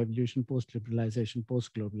communication revolution, post liberalization,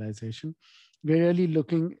 post globalization, we're really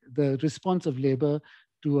looking the response of labor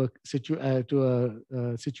to a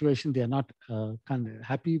situation they are not kind of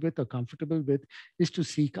happy with or comfortable with is to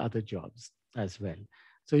seek other jobs as well.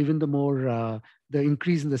 So even the more the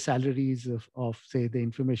increase in the salaries of say the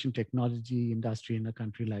information technology industry in a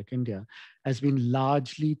country like India has been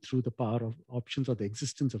largely through the power of options or the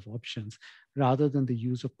existence of options rather than the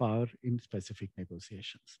use of power in specific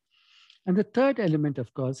negotiations. And the third element,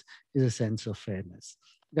 of course, is a sense of fairness.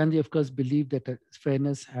 Gandhi, of course, believed that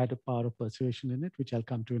fairness had a power of persuasion in it, which I'll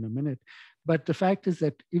come to in a minute. But the fact is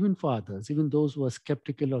that even for others, even those who are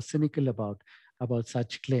skeptical or cynical about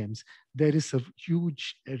such claims, there is a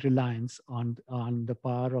huge reliance on the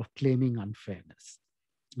power of claiming unfairness.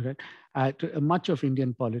 Right? Much of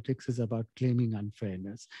Indian politics is about claiming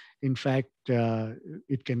unfairness. In fact,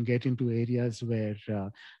 it can get into areas where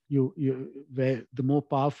where the more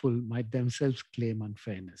powerful might themselves claim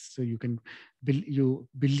unfairness. So you can you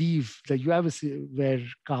believe that you have where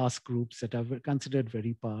caste groups that are considered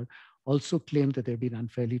very powerful also claim that they've been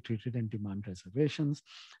unfairly treated and demand reservations.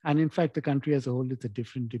 And in fact, the country as a whole, it's a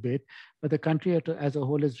different debate, but the country as a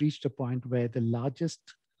whole has reached a point where the largest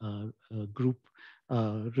group,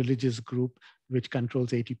 religious group, which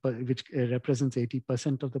controls which represents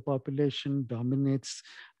 80% of the population, dominates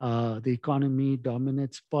the economy,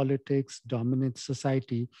 dominates politics, dominates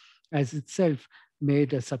society, as itself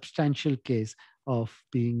made a substantial case of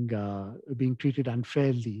being treated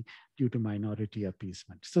unfairly due to minority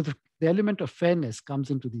appeasement. So the element of fairness comes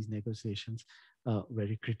into these negotiations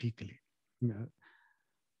very critically.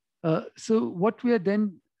 So what we are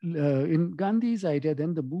then in Gandhi's idea,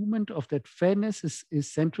 then the movement of that fairness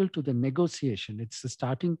is central to the negotiation. It's the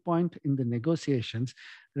starting point in the negotiations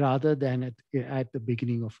rather than at the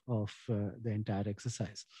beginning of the entire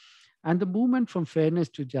exercise. And the movement from fairness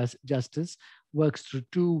to justice works through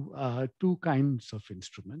two kinds of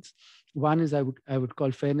instruments. One is I would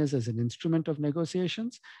call fairness as an instrument of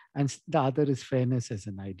negotiations, and the other is fairness as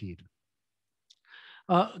an ideal.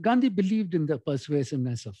 Gandhi believed in the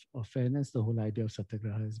persuasiveness of fairness. The whole idea of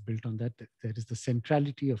satyagraha is built on that. There is the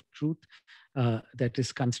centrality of truth that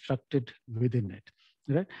is constructed within it.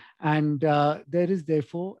 Right? And there is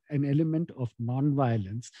therefore an element of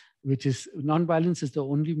non-violence, which is non-violence is the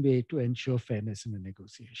only way to ensure fairness in a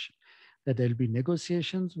negotiation. That there'll be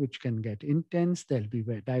negotiations which can get intense, there'll be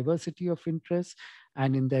diversity of interests,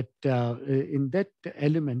 and in that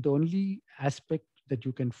element, the only aspect that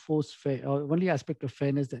you can force fair, or only aspect of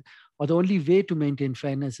fairness that, or the only way to maintain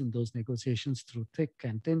fairness in those negotiations through thick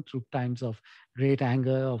and thin, through times of great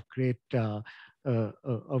anger, of great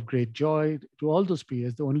joy, to all those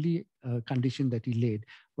periods, the only condition that he laid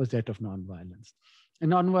was that of nonviolence.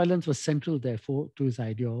 And nonviolence was central, therefore, to his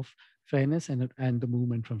idea of fairness and the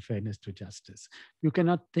movement from fairness to justice. You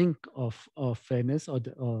cannot think of fairness or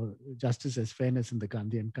justice as fairness in the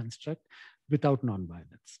Gandhian construct without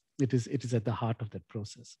nonviolence. It is at the heart of that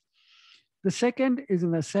process. The second is,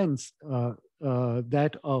 in a sense,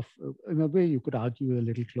 that of, in a way you could argue a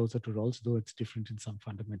little closer to Rawls, though it's different in some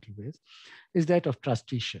fundamental ways, is that of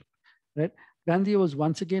trusteeship. Right? Gandhi was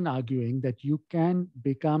once again arguing that you can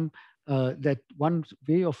become, that one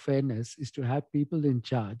way of fairness is to have people in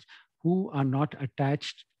charge who are not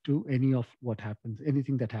attached to any of what happens,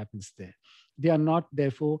 anything that happens there. They are not,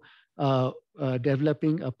 therefore,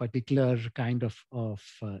 developing a particular kind of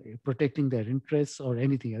protecting their interests or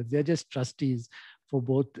anything else. They're just trustees for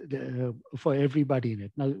both, for everybody in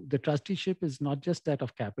it. Now, the trusteeship is not just that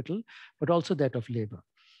of capital, but also that of labor.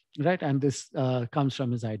 Right, and this comes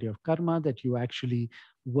from his idea of karma, that you actually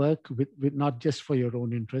work with not just for your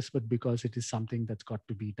own interests, but because it is something that's got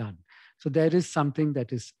to be done. So there is something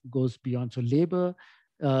that goes beyond. So labor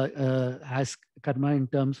has karma in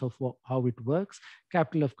terms of how it works.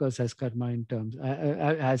 Capital, of course, has karma in terms,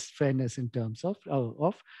 has fairness in terms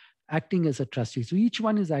of acting as a trustee. So each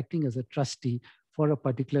one is acting as a trustee for a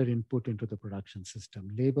particular input into the production system.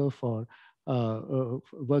 Labor for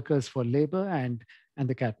workers for labor, and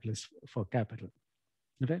the capitalists for capital.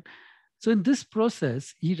 Right? So in this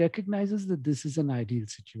process, he recognizes that this is an ideal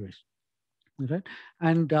situation. Right?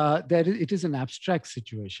 And it is an abstract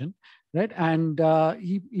situation. Right? And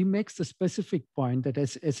he makes the specific point that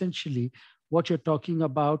essentially what you're talking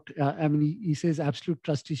about, he says absolute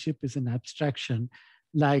trusteeship is an abstraction,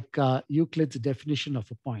 like Euclid's definition of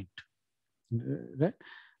a point. Right?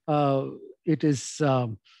 It is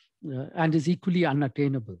and is equally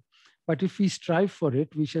unattainable. But if we strive for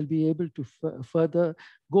it, we shall be able to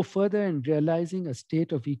go further in realizing a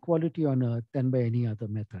state of equality on earth than by any other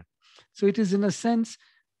method. So it is, in a sense,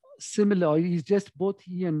 similar. He's just, both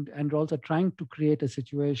he and Rawls are trying to create a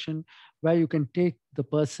situation where you can take the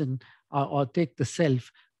person or take the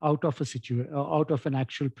self out of out of an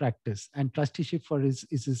actual practice, and trusteeship is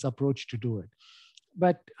his approach to do it.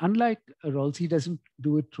 But unlike Rawls, he doesn't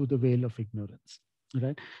do it through the veil of ignorance.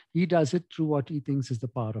 Right? He does it through what he thinks is the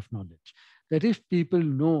power of knowledge. That if people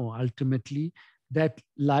know ultimately that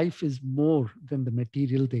life is more than the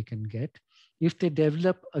material they can get, if they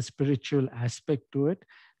develop a spiritual aspect to it,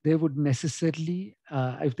 they would necessarily,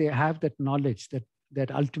 if they have that knowledge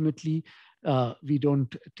that ultimately we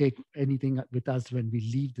don't take anything with us when we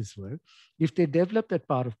leave this world, if they develop that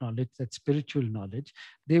power of knowledge, that spiritual knowledge,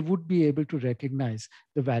 they would be able to recognize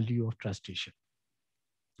the value of trusteeship.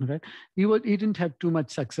 Right? He didn't have too much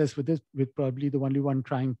success with this, with probably the only one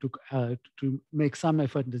trying to make some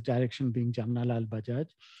effort in this direction being Jamnalal Bajaj.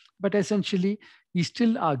 But essentially, he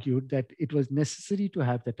still argued that it was necessary to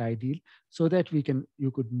have that ideal so that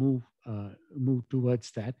you could move towards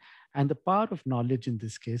that. And the power of knowledge in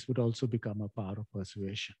this case would also become a power of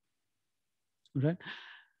persuasion. Right?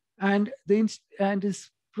 And his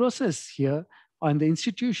process here, and the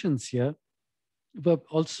institutions here, were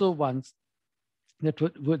also ones that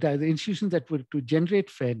the institutions that were to generate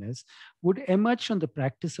fairness would emerge from the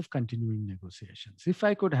practice of continuing negotiations. If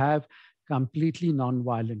I could have completely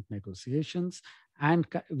non-violent negotiations and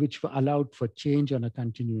which were allowed for change on a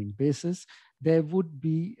continuing basis, there would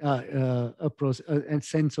be a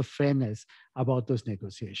sense of fairness about those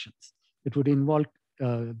negotiations. It would involve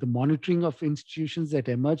the monitoring of institutions that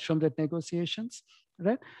emerged from that negotiations,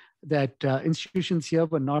 right? That institutions here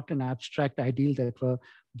were not an abstract ideal that were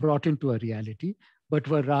brought into a reality, but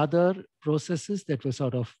were rather processes that were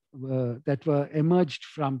that were emerged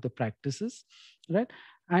from the practices, right?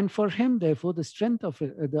 And for him, therefore, the strength of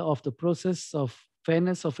the process of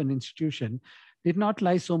fairness of an institution did not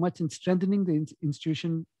lie so much in strengthening the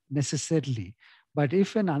institution necessarily,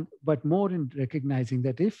 but more in recognizing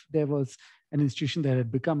that if there was an institution that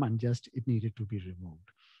had become unjust, it needed to be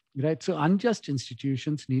removed. Right. So unjust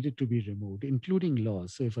institutions needed to be removed, including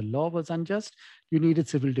laws. So if a law was unjust, you needed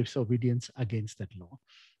civil disobedience against that law.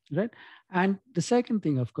 Right. And the second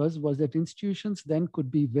thing, of course, was that institutions then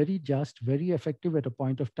could be very just, very effective at a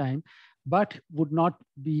point of time, but would not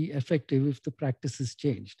be effective if the practices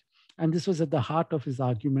changed. And this was at the heart of his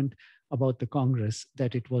argument about the Congress,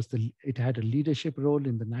 that it had a leadership role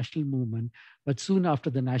in the national movement, but soon after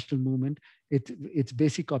the national movement, its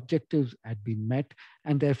basic objectives had been met,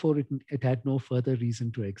 and therefore it had no further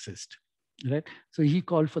reason to exist. Right. So he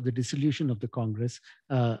called for the dissolution of the Congress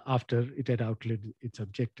after it had outlived its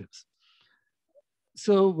objectives.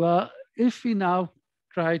 So if we now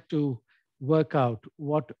try to work out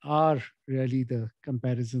what are really the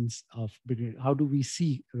comparisons of between, how do we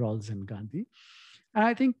see Rawls and Gandhi? And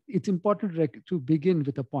I think it's important to begin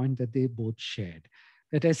with a point that they both shared,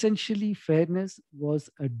 that essentially fairness was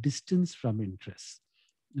a distance from interest,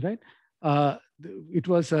 right? It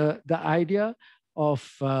was the idea of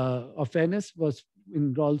fairness was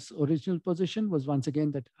in Rawls' original position was once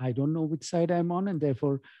again that I don't know which side I'm on, and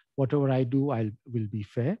therefore whatever I do, will be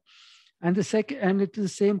fair. And the second, and it is the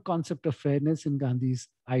same concept of fairness in Gandhi's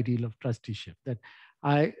ideal of trusteeship, that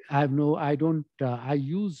I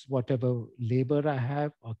use whatever labor I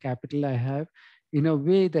have or capital I have in a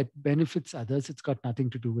way that benefits others. It's got nothing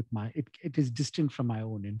to do with it is distant from my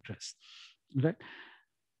own interests, right?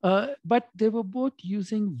 But they were both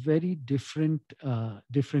using very different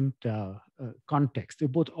contexts. They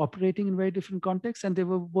were both operating in very different contexts, and they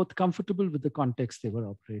were both comfortable with the context they were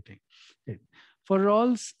operating in. For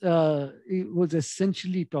Rawls, it was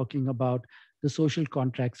essentially talking about the social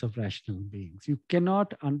contracts of rational beings. You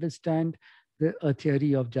cannot understand a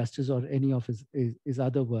theory of justice or any of his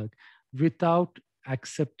other work without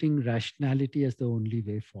accepting rationality as the only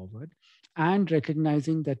way forward, and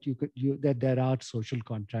recognizing that that there are social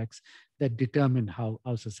contracts that determine how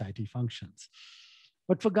our society functions.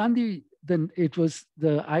 But for Gandhi, then it was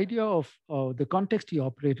the idea of the context he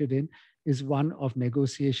operated in is one of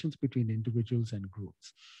negotiations between individuals and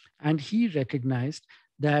groups. And he recognized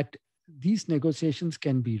that these negotiations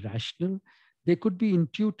can be rational, they could be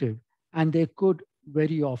intuitive, and they could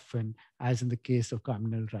very often, as in the case of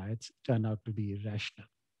communal riots, turn out to be irrational.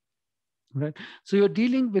 Right. So you're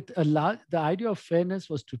dealing with the idea of fairness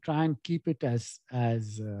was to try and keep it as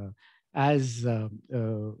sort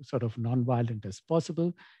of nonviolent as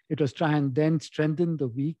possible. It was try and then strengthen the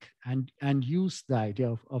weak and use the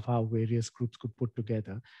idea of how various groups could put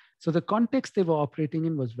together. So the context they were operating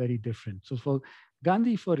in was very different. So for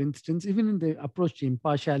Gandhi, for instance, even in the approach to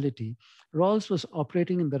impartiality, Rawls was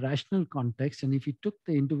operating in the rational context, and if he took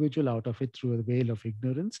the individual out of it through a veil of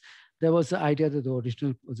ignorance, there was the idea that the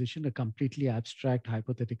original position, a completely abstract,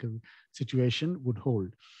 hypothetical situation, would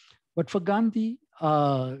hold. But for Gandhi,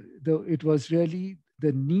 it was really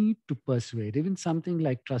the need to persuade. Even something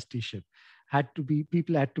like trusteeship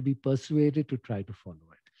people had to be persuaded to try to follow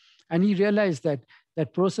it. And he realized that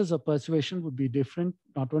that process of persuasion would be different,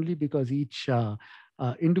 not only because each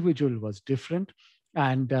individual was different,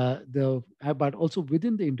 and but also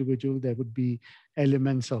within the individual there would be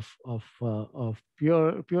elements of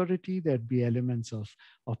purity, there'd be elements of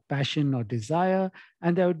passion or desire,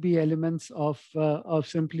 and there would be elements of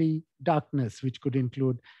simply darkness, which could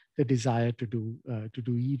include the desire to do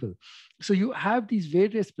evil. So you have these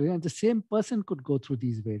various places, and the same person could go through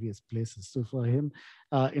these various places. So for him,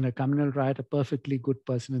 in a communal riot, a perfectly good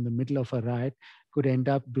person in the middle of a riot could end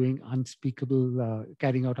up doing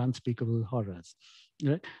carrying out unspeakable horrors.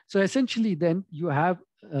 Right? So essentially, then you have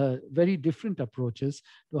very different approaches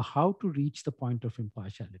to how to reach the point of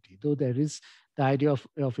impartiality. Though there is the idea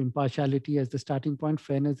of impartiality as the starting point,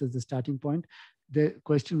 fairness as the starting point, the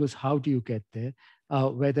question was, how do you get there?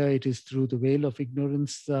 Whether it is through the veil of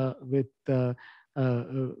ignorance with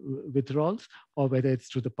Rawls, or whether it's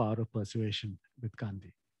through the power of persuasion with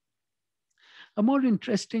Gandhi. A more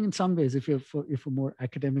interesting, in some ways, if a more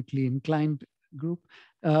academically inclined group,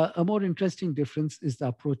 a more interesting difference is the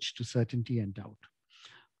approach to certainty and doubt.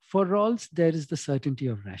 For Rawls, there is the certainty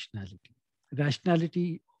of rationality.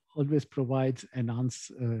 Rationality always provides an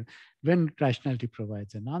answer. When rationality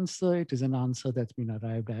provides an answer, it is an answer that's been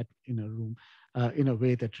arrived at in a room in a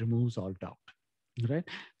way that removes all doubt. Right?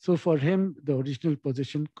 So for him, the original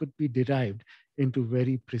position could be derived into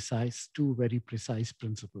two very precise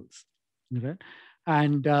principles. Right?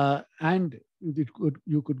 And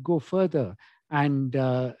you could go further and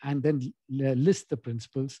then list the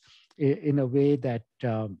principles in a way that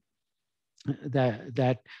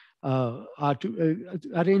are to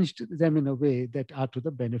arranged them in a way that are to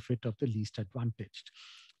the benefit of the least advantaged.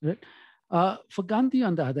 Right? For Gandhi,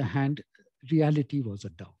 on the other hand, reality was a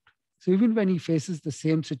doubt. So even when he faces the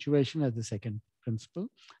same situation as the second principle,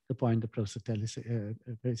 the point the Professor Tellis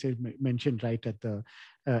mentioned right at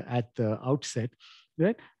the outset,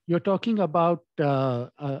 right? You're talking about the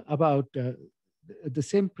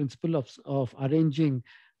same principle of arranging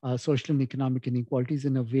social and economic inequalities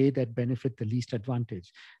in a way that benefit the least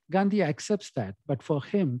advantaged. Gandhi accepts that, but for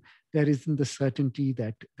him, there isn't the certainty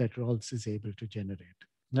that Rawls is able to generate.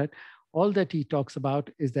 Right? All that he talks about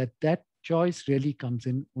is that choice really comes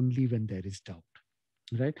in only when there is doubt.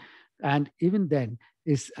 Right? And even then,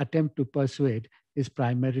 his attempt to persuade is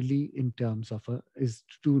primarily in terms of is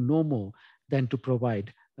to do no more than to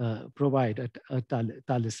provide a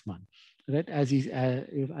talisman. Right? As he,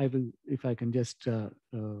 if I can just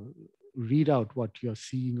read out what you're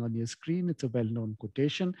seeing on your screen, it's a well-known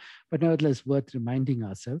quotation, but nevertheless worth reminding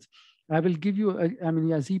ourselves. I will give you,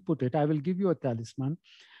 as he put it, I will give you a talisman.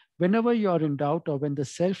 Whenever you're in doubt or when the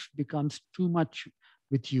self becomes too much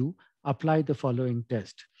with you, apply the following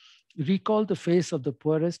test. Recall the face of the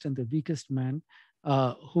poorest and the weakest man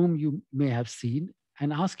whom you may have seen,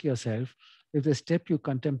 and ask yourself if the step you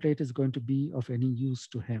contemplate is going to be of any use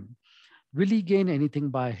to him. Will he gain anything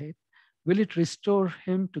by it? Will it restore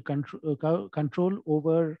him to control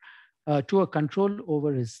over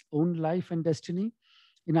his own life and destiny?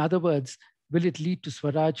 In other words, will it lead to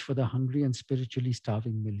Swaraj for the hungry and spiritually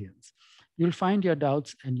starving millions? You'll find your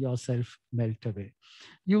doubts and yourself melt away.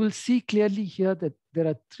 You will see clearly here that there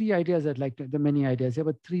are three ideas there are many ideas here,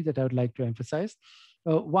 but three that I would like to emphasize.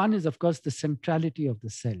 One is, of course, the centrality of the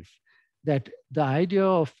self, that the idea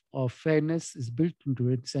of fairness is built into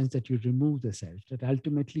it in the sense that you remove the self, that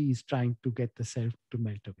ultimately is trying to get the self to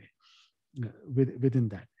melt away within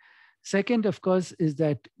that. Second, of course, is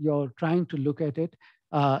that you're trying to look at it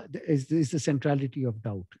is the centrality of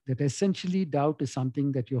doubt, that essentially doubt is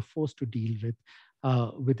something that you're forced to deal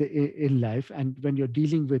with in life. And when you're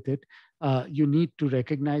dealing with it, you need to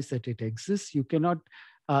recognize that it exists. You cannot,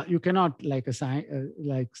 like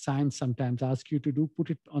science sometimes asks you to do, put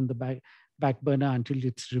it on the back burner until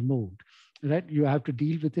it's removed, right? You have to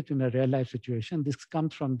deal with it in a real life situation. This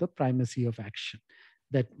comes from the primacy of action,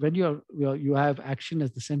 that when you have action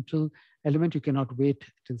as the central element, you cannot wait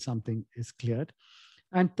till something is cleared.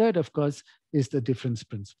 And third, of course, is the difference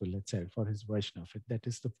principle itself, or his version of it. That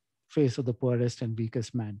is the face of the poorest and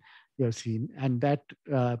weakest man you have seen, and that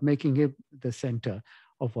making him the center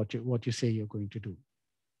of what you say you're going to do.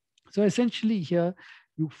 So essentially here,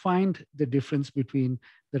 you find the difference between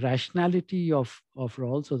the rationality of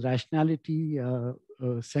Rawls, so rationality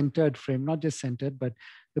centered frame, not just centered, but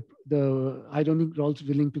I don't think Rawls is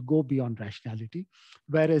willing to go beyond rationality.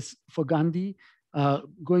 Whereas for Gandhi,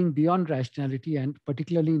 going beyond rationality and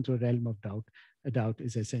particularly into a realm of doubt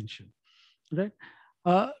is essential, right?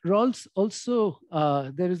 Rawls also,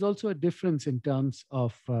 there is also a difference in terms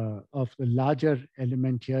of the larger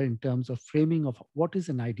element here in terms of framing of what is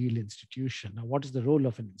an ideal institution, or what is the role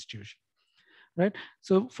of an institution, right?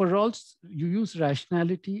 So for Rawls, you use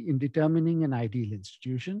rationality in determining an ideal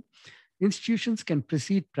institution. Institutions can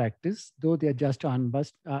precede practice, though they are just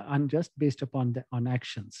unjust based upon on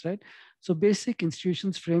actions, right? So basic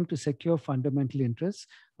institutions framed to secure fundamental interests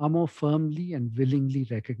are more firmly and willingly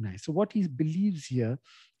recognized. So what he believes here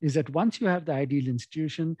is that once you have the ideal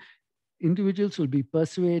institution, individuals will be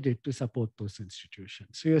persuaded to support those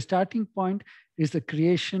institutions. So your starting point is the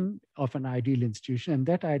creation of an ideal institution, and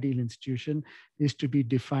that ideal institution is to be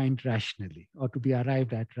defined rationally or to be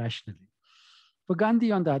arrived at rationally. For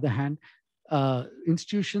Gandhi, on the other hand,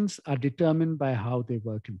 institutions are determined by how they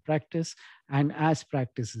work in practice, and as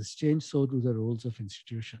practices change, so do the roles of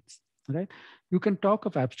institutions, right? You can talk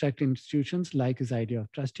of abstract institutions like his idea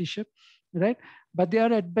of trusteeship, right? But they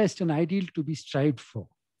are at best an ideal to be strived for,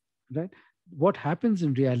 right? What happens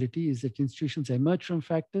in reality is that institutions emerge from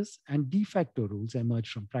factors and de facto rules emerge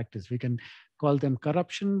from practice. We can call them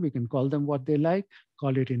corruption, we can call them what they like,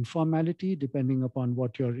 call it informality, depending upon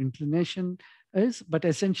what your inclination is, but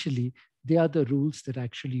essentially they are the rules that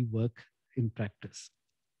actually work in practice,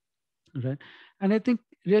 right? And I think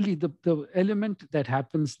really the element that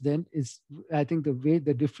happens then is, I think the way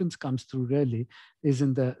the difference comes through really is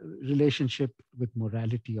in the relationship with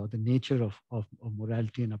morality, or the nature of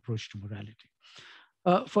morality and approach to morality.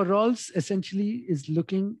 For Rawls, essentially is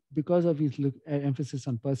looking, because of his emphasis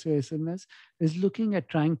on persuasiveness, is looking at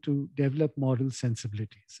trying to develop moral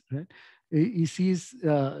sensibilities, right? He sees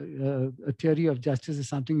a theory of justice as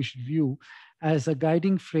something we should view as a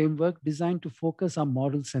guiding framework designed to focus on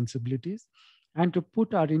moral sensibilities and to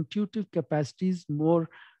put our intuitive capacities more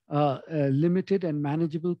limited and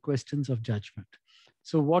manageable questions of judgment.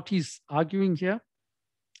 So what he's arguing here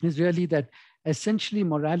is really that essentially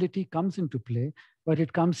morality comes into play, but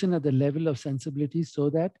it comes in at the level of sensibility so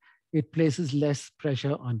that it places less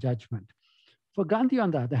pressure on judgment. For Gandhi,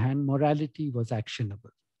 on the other hand, morality was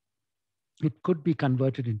actionable. It could be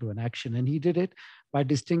converted into an action, and he did it by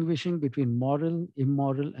distinguishing between moral,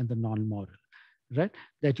 immoral, and the non-moral. Right?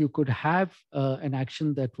 That you could have an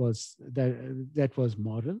action that was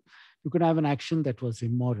moral, you could have an action that was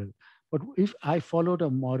immoral. But if I followed a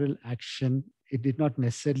moral action, it did not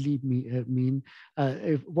necessarily mean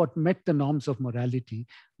if what met the norms of morality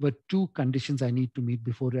were two conditions I need to meet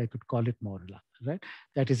before I could call it moral. Right?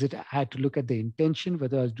 That is, I had to look at the intention,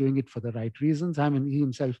 whether I was doing it for the right reasons. I mean, he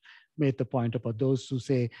himself made the point about those who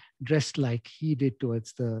say dressed like he did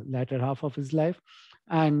towards the latter half of his life,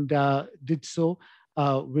 and did so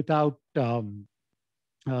without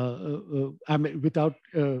without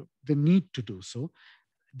the need to do so.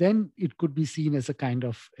 Then it could be seen as a kind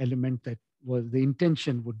of element that was the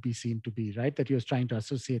intention would be seen to be, right, that he was trying to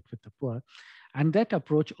associate with the poor. And that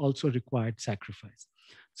approach also required sacrifice.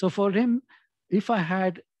 So for him, if I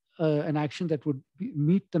had an action that would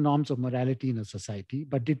meet the norms of morality in a society,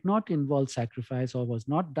 but did not involve sacrifice or was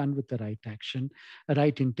not done with the right action, a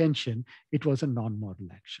right intention, it was a non-moral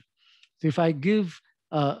action. So if I give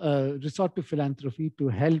resort to philanthropy to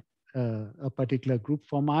help a particular group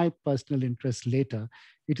for my personal interest later,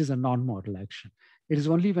 it is a non-moral action. It is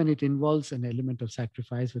only when it involves an element of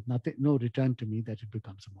sacrifice with no return to me that it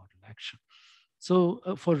becomes a moral action. So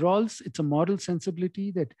for Rawls, it's a moral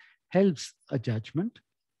sensibility that helps a judgment,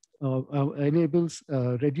 enables,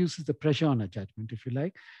 reduces the pressure on a judgment, if you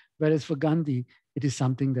like. Whereas for Gandhi, it is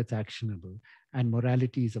something that's actionable, and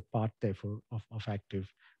morality is a part, therefore, of active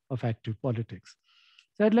politics.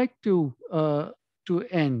 So I'd like to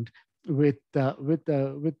end with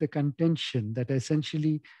the contention that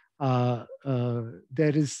essentially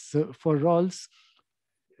there is for Rawls,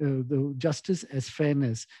 the justice as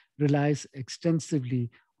fairness relies extensively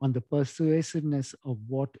on the persuasiveness of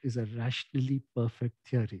what is a rationally perfect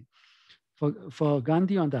theory. For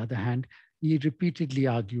Gandhi, on the other hand, he repeatedly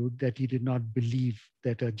argued that he did not believe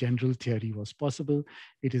that a general theory was possible.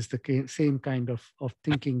 It is the same kind of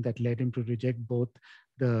thinking that led him to reject both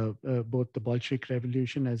the Bolshevik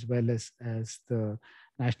Revolution as well as the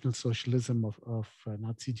National Socialism of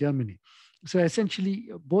Nazi Germany. So essentially,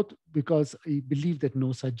 both because he believed that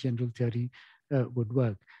no such general theory would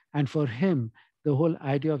work. And for him, the whole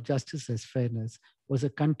idea of justice as fairness was a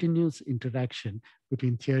continuous interaction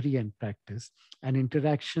between theory and practice, an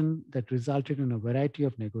interaction that resulted in a variety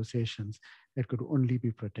of negotiations that could only be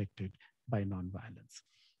protected by nonviolence.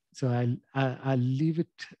 So I'll leave it.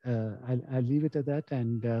 I'll leave it at that,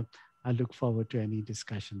 and I look forward to any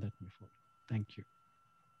discussion that may follow. Thank you.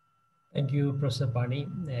 Thank you, Professor Pani.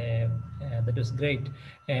 That was great.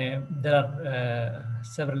 There are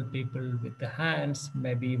several people with the hands.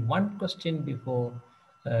 Maybe one question before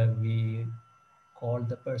we call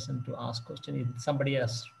the person to ask question. If somebody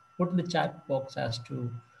has put in the chat box as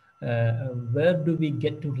to where do we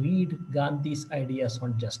get to read Gandhi's ideas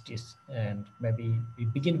on justice? And maybe we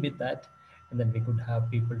begin with that, and then we could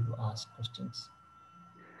have people to ask questions.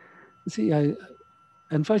 See,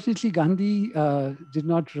 unfortunately, Gandhi did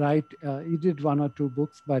not write, he did one or two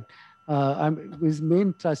books, but his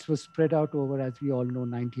main thrust was spread out over, as we all know,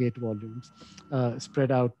 98 volumes,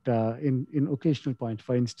 spread out in occasional points.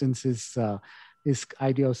 For instance, his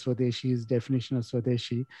idea of Swadeshi, his definition of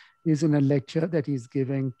Swadeshi, is in a lecture that he's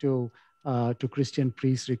giving to Christian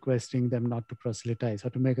priests, requesting them not to proselytize or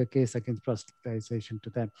to make a case against proselytization to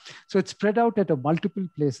them. So it's spread out at multiple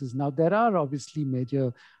places. Now, there are obviously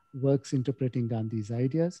major works interpreting Gandhi's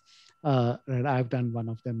ideas, and I've done one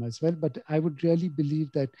of them as well. But I would really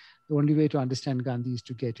believe that the only way to understand Gandhi is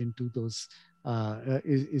to get into those,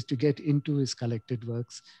 is to get into his collected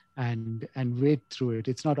works and wade through it.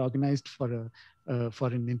 It's not organized for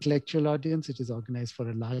an intellectual audience. It is organized for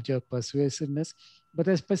a larger persuasiveness. But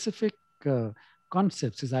there are specific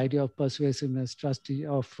concepts, his idea of persuasiveness, Swadeshi,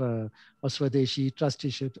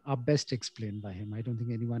 trusteeship, are best explained by him. I don't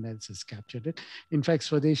think anyone else has captured it. In fact,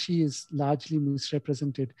 Swadeshi is largely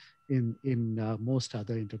misrepresented in most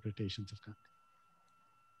other interpretations of Gandhi.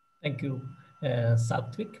 Thank you.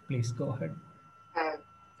 Satvik, please go ahead.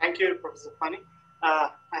 Thank you, Professor Pani.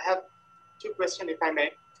 I have two questions, if I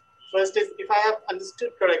may. First is, if I have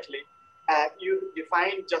understood correctly, you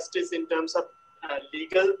define justice in terms of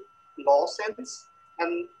legal law sense,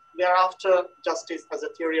 and thereafter justice as a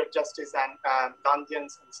theory of justice and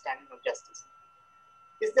Gandhian's understanding of justice.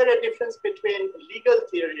 Is there a difference between legal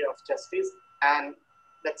theory of justice and,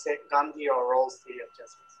 let's say, Gandhi or Rawls' theory of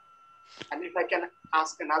justice? And if I can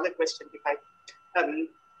ask another question,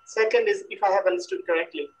 second is, if I have understood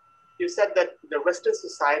correctly, you said that the Western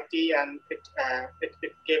society and it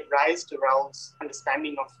gave rise to Rawls'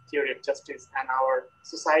 understanding of theory of justice, and our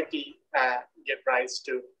society gave rise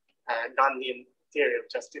to Gandhian theory of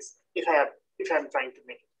justice. If I'm trying to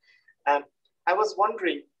make it, I was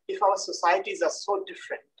wondering if our societies are so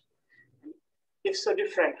different. If so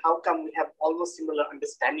different, how come we have almost similar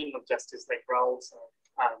understanding of justice like Rawls?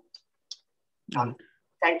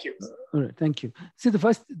 Thank you. All right, thank you. See,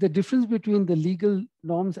 the difference between the legal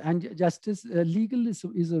norms and justice, legal is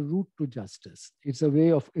a route to justice. It's a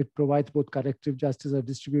way of, it provides both corrective justice or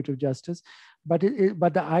distributive justice, but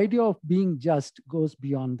the idea of being just goes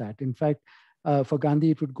beyond that. In fact, for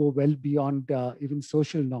Gandhi, it would go well beyond even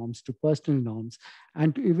social norms to personal norms,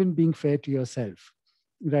 and to even being fair to yourself,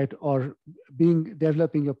 right? Or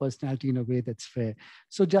developing your personality in a way that's fair.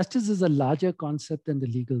 So justice is a larger concept than the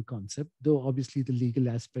legal concept, though obviously the legal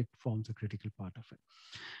aspect forms a critical part of it.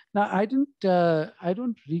 Now, I don't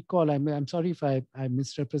recall, I'm sorry if I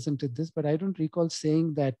misrepresented this, but I don't recall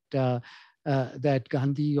saying that that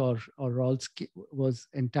Gandhi or Rawls was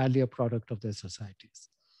entirely a product of their societies,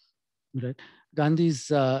 right? Gandhi's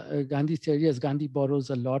theory, yes, Gandhi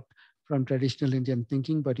borrows a lot from traditional Indian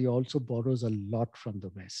thinking, but he also borrows a lot from the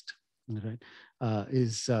West, right?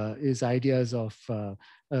 His ideas of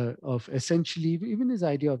essentially, even his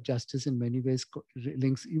idea of justice in many ways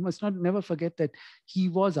links. You must never forget that he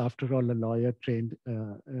was, after all, a lawyer trained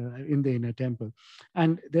in the Inner Temple,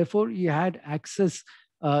 and therefore he had access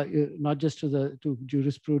not just to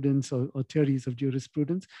jurisprudence or theories of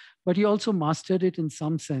jurisprudence, but he also mastered it in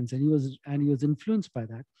some sense, and he was influenced by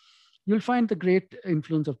that. You'll find the great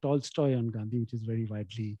influence of Tolstoy on Gandhi, which is very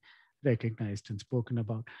widely recognized and spoken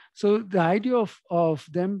about. So the idea of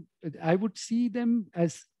them, I would see them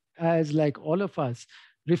as like all of us,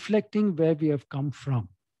 reflecting where we have come from.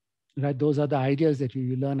 Right? Those are the ideas that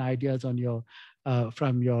you learn ideas on your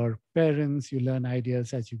from your parents. You learn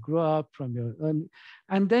ideas as you grow up from your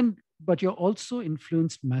and then, but you're also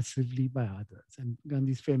influenced massively by others. And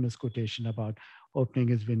Gandhi's famous quotation about opening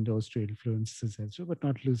his windows to influences, but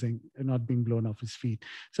not being blown off his feet.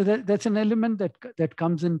 So that's an element that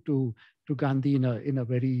comes into Gandhi in a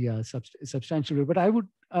very substantial way. But I would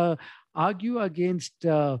argue against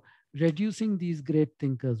reducing these great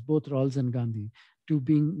thinkers, both Rawls and Gandhi, to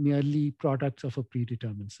being merely products of a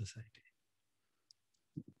predetermined society.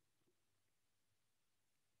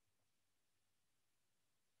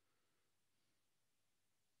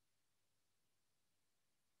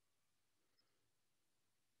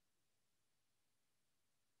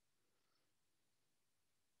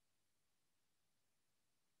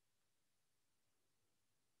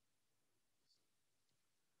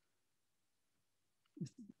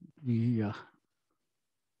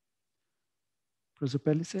 Professor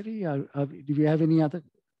Pellisseri, do we have any other?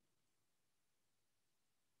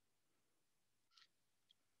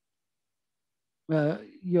 I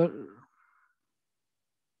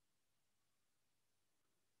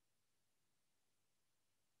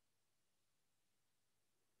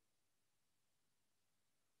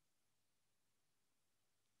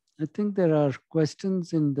think there are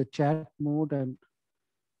questions in the chat mode, and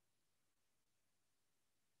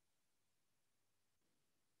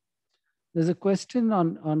there's a question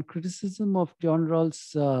on criticism of John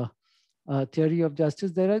Rawls' theory of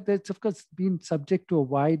justice. That's of course been subject to a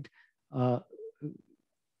wide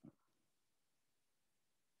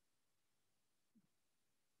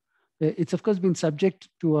it's of course been subject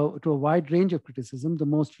to a wide range of criticism. The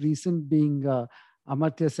most recent being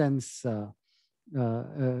Amartya Sen's.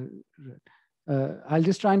 I'll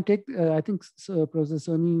just try and take. I think Professor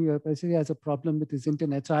Soni Pellisseri has a problem with his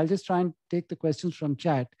internet, so I'll just try and take the questions from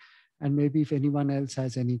chat, and maybe if anyone else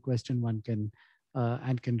has any question, one can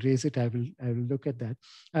and can raise it. I will look at that.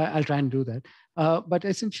 I'll try and do that. But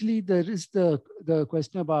essentially, there is the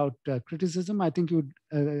question about criticism. I think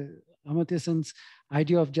Amartya Sen's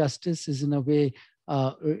idea of justice is in a way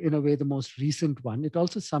the most recent one. It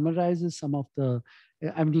also summarizes some of the.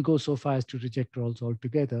 I mean, he goes so far as to reject Rawls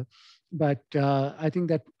altogether, but I think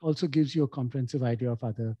that also gives you a comprehensive idea of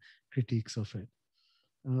other critiques of it.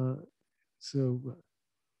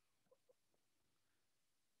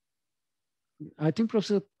 I think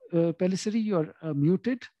Professor Pellisseri, you're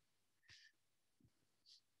muted.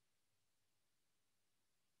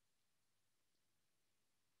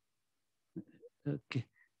 Okay.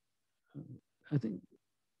 I think.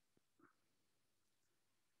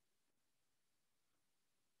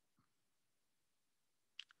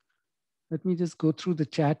 Let me just go through the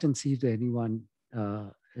chat and see if there anyone,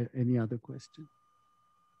 any other question.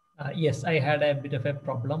 Yes, I had a bit of a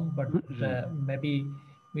problem, but maybe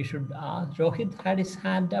we should. Rohit had his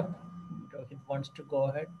hand up. Rohit wants to go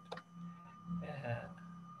ahead.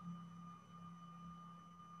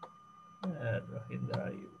 Rohit, where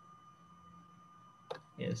are you?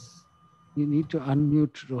 Yes. You need to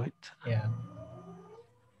unmute Rohit. Yeah.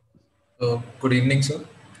 Good evening, sir.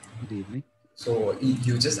 Good evening. So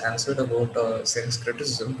you just answered about sense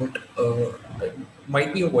criticism, but it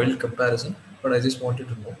might be a wild comparison, but I just wanted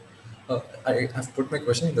to know. I have put my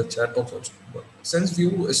question in the chat box also. But sense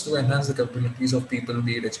view is to enhance the capabilities of people,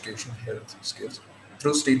 be it education, health, skills,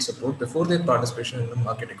 through state support before their participation in the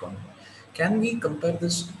market economy. Can we compare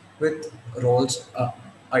this with Rawls'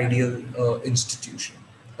 ideal institution,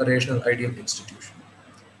 a rational ideal institution?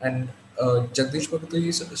 And Jagdish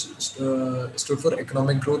Bhagwati stood for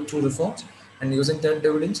economic growth through reforms, and using that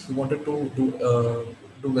dividends, he wanted to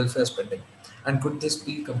do welfare spending. And could this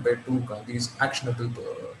be compared to Gandhi's actionable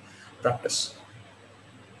practice?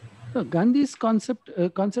 No, Gandhi's concept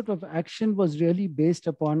of action was really based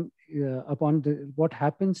upon what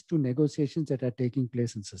happens to negotiations that are taking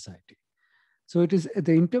place in society. So it is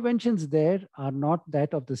the interventions there are not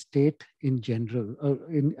that of the state in general,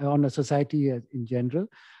 on a society in general,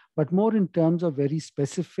 but more in terms of very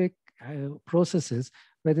specific processes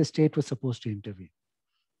where the state was supposed to intervene.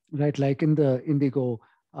 Right, like in the Indigo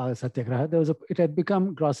Satyagraha, it had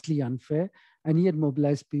become grossly unfair, and he had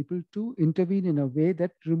mobilized people to intervene in a way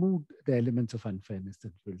that removed the elements of unfairness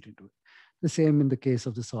that built into it. The same in the case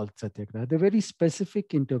of the salt Satyagraha. They're very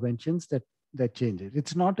specific interventions that change it.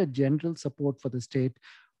 It's not a general support for the state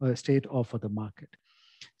or for the market.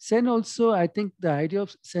 Sen also, I think the idea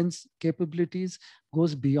of sense capabilities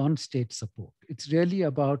goes beyond state support. It's really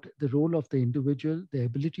about the role of the individual, the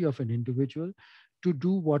ability of an individual to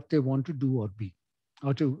do what they want to do or be,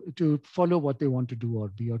 or to follow what they want to do or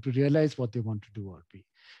be, or to realize what they want to do or be.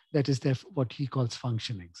 That is what he calls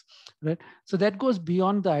functionings, right? So that goes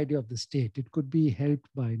beyond the idea of the state. It could be helped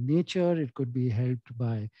by nature. It could be helped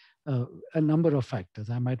by a number of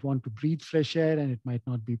factors. I might want to breathe fresh air, and it might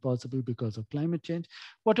not be possible because of climate change.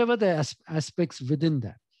 Whatever the aspects within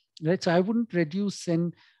that, right? So I wouldn't reduce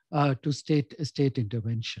Sen to state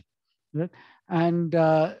intervention. Right? And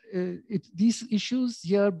these issues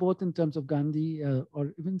here, both in terms of Gandhi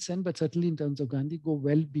or even Sen, but certainly in terms of Gandhi, go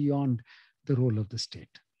well beyond the role of the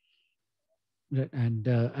state. Right? And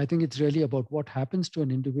I think it's really about what happens to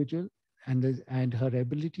an individual and her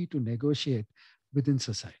ability to negotiate within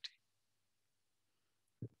society.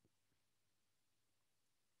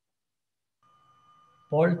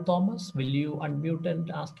 Paul Thomas, will you unmute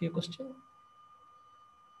and ask your question?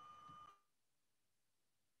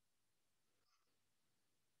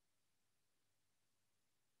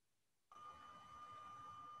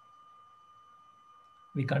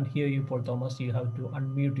 We can't hear you, Paul Thomas. You have to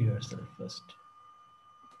unmute yourself first.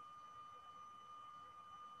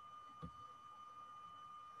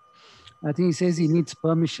 I think he says he needs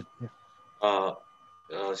permission. Yeah.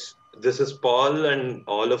 This is Paul, and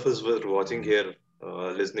all of us were watching here,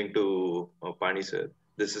 listening to Pani sir.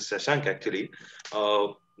 This is Shashank actually.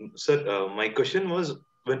 Sir, my question was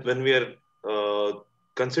when we are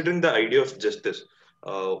considering the idea of justice,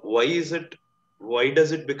 why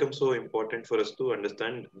does it become so important for us to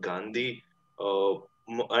understand Gandhi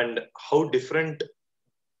and how different?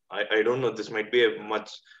 I don't know. This might be a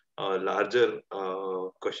much larger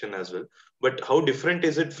question as well. But how different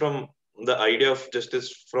is it from the idea of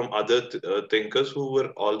justice from other thinkers who were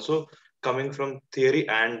also coming from theory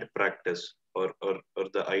and practice, or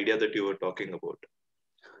the idea that you were talking about?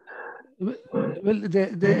 Well, it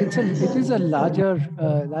is a larger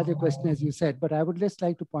question, as you said, but I would just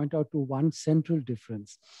like to point out to one central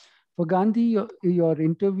difference. For Gandhi, you're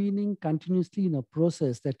intervening continuously in a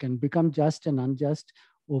process that can become just and unjust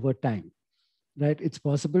over time. Right? It's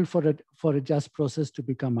possible for a just process to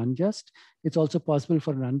become unjust. It's also possible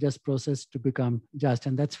for an unjust process to become just.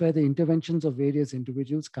 And that's where the interventions of various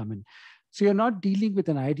individuals come in. So you're not dealing with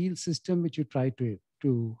an ideal system which you try to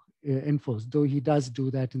enforce, though he does do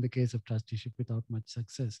that in the case of trusteeship without much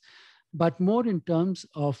success, but more in terms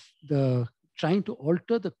of the trying to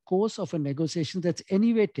alter the course of a negotiation that's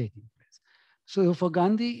anyway taking place. So for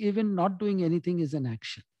Gandhi, even not doing anything is an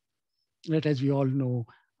action. Right? As we all know,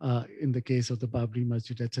 in the case of the Babri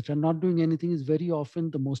Masjid, etc., not doing anything is very often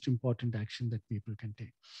the most important action that people can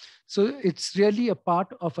take. So it's really a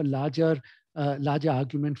part of a larger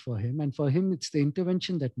argument for him. And for him, it's the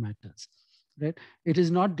intervention that matters. Right? It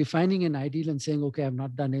is not defining an ideal and saying, okay, I've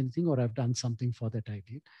not done anything or I've done something for that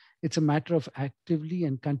ideal. It's a matter of actively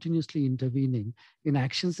and continuously intervening in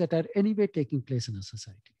actions that are anyway taking place in a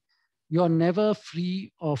society. you're never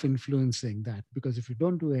free of influencing that, because if you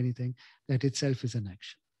don't do anything, that itself is an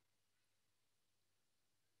action.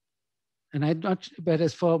 And I'm not,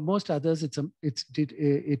 whereas for most others,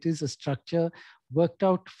 it is a structure worked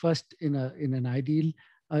out first in an ideal,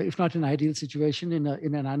 if not an ideal situation,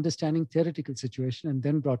 in an understanding theoretical situation, and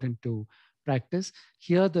then brought into practice.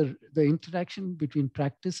 Here, the interaction between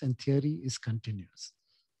practice and theory is continuous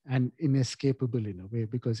and inescapable in a way,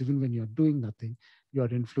 because even when you're doing nothing, you're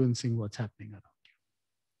influencing what's happening around you.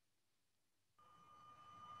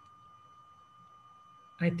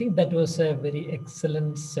 I think that was a very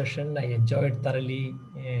excellent session. I enjoyed thoroughly,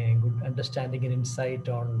 good understanding and insight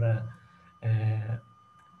on.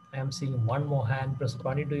 I'm seeing one more hand. Professor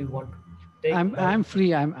Pani, do you want to take? I'm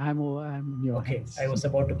free. I'm in your okay. hands. I was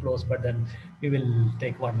about to close, but then we will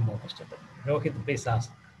take one more question. Rohit, please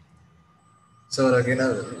ask. So again,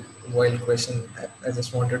 a wild question. I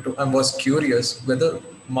just wanted to. I was curious whether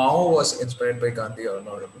Mao was inspired by Gandhi or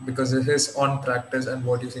not, because his on practice and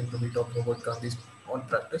what you seem to be talking about Gandhi's on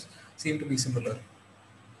practice seem to be similar.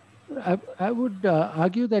 I would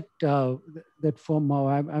argue that that for Mao,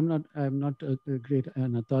 I'm not a great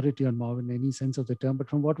an authority on Mao in any sense of the term, but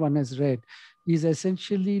from what one has read, he's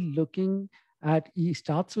essentially looking at, he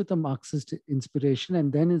starts with a Marxist inspiration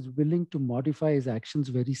and then is willing to modify his actions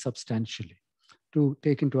very substantially to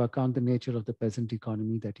take into account the nature of the peasant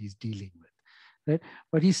economy that he's dealing with, right?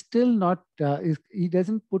 But he's still not, he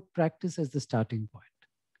doesn't put practice as the starting point.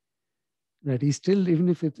 Right, he's still, even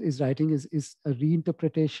if his writing is a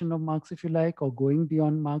reinterpretation of Marx, if you like, or going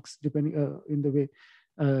beyond Marx, depending in the way,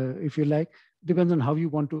 if you like, depends on how you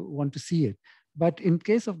want to see it. But in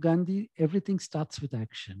case of Gandhi, everything starts with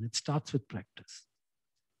action. It starts with practice,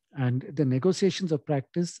 and the negotiations of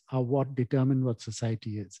practice are what determine what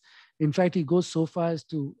society is. In fact, he goes so far as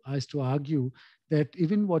to argue that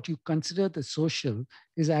even what you consider the social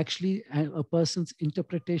is actually a person's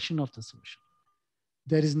interpretation of the social.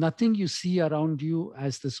 There is nothing you see around you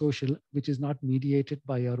as the social which is not mediated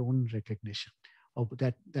by your own recognition of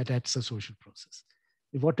that's a social process.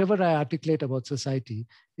 If whatever I articulate about society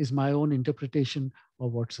is my own interpretation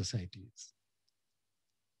of what society is.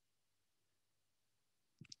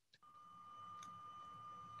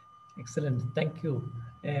 Excellent, thank you.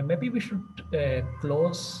 Maybe we should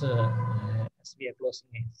close as we are closing.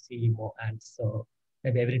 I see more hands, so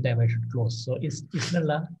maybe every time I should close. So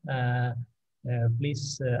Isnalla,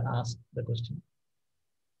 please ask the question.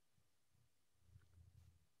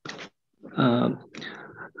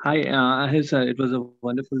 Hi, it was a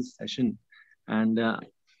wonderful session, and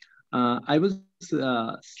I was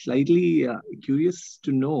slightly curious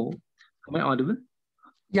to know, am I audible?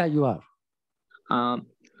 Yeah, you are.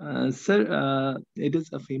 Sir, it is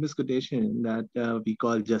a famous quotation that we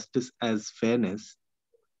call justice as fairness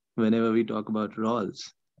whenever we talk about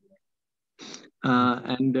Rawls.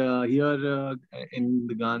 And here in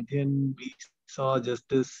the Gandhian, we saw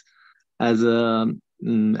justice as an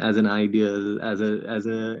ideal, as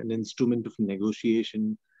an instrument of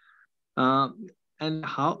negotiation. And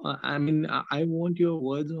how? I want your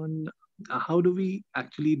words on how do we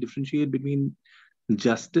actually differentiate between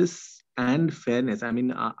justice and fairness? I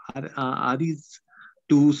mean, are these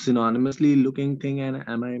two synonymously looking thing, and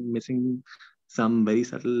am I missing some very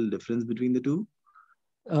subtle difference between the two?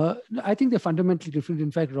 I think they're fundamentally different.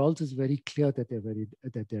 In fact, Rawls is very clear that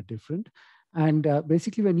they're different. And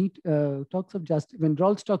basically, when he talks of justice, when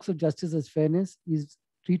Rawls talks of justice as fairness, he's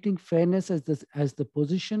treating fairness as the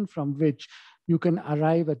position from which you can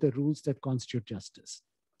arrive at the rules that constitute justice,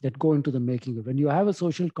 that go into the making of. When you have a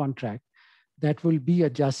social contract that will be a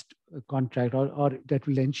just contract or that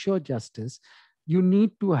will ensure justice, you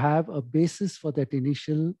need to have a basis for that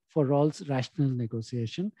initial, for Rawls, rational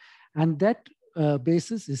negotiation, and that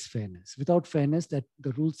basis is fairness. Without fairness, that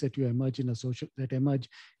the rules that emerge in a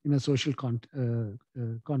social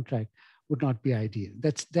contract would not be ideal.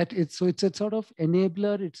 So it's a sort of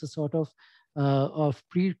enabler. It's a sort of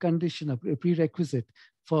precondition, a prerequisite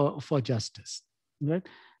for justice, right?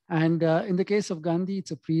 And in the case of Gandhi,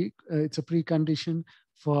 it's a precondition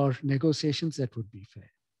for negotiations that would be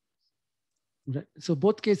fair. Right. So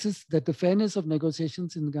both cases, that the fairness of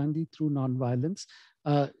negotiations in Gandhi through nonviolence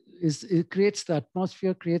it creates the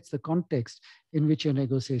atmosphere, creates the context in which your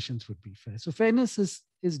negotiations would be fair. So fairness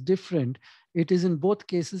is different. It is in both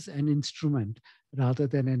cases an instrument rather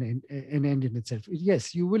than an end in itself.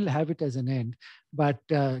 Yes, you will have it as an end, but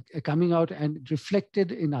coming out and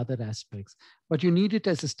reflected in other aspects. But you need it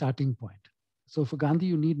as a starting point. So for Gandhi,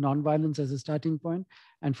 you need nonviolence as a starting point,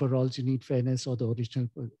 and for Rawls, you need fairness or the original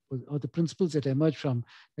or the principles that emerge from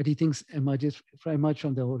that he thinks emerge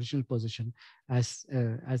from the original position as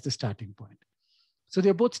the starting point. So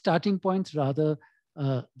they're both starting points rather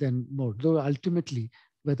than more. Though ultimately,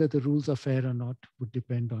 whether the rules are fair or not would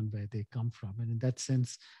depend on where they come from. And in that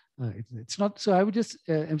sense, it's not. So I would just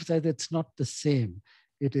emphasize that it's not the same.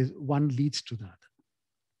 It is one leads to the other.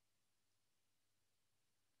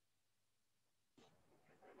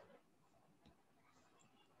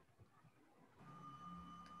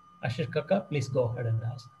 Ashish Kaka, please go ahead and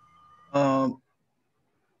ask.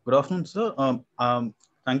 Good afternoon, sir.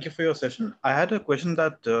 Thank you for your session. I had a question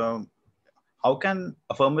that how can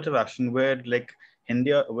affirmative action, where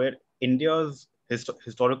India's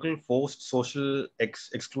historical forced social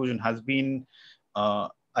exclusion has been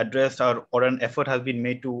addressed, or an effort has been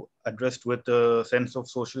made to address with a sense of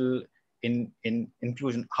social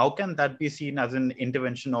inclusion, how can that be seen as an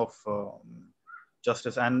intervention of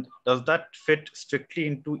justice? And does that fit strictly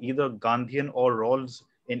into either Gandhian or Rawls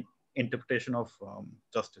in interpretation of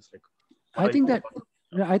justice? Like, I think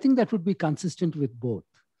that would be consistent with both,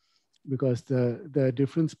 because the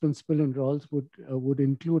difference principle in Rawls would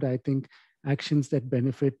include, I think, actions that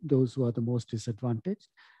benefit those who are the most disadvantaged,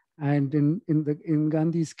 and in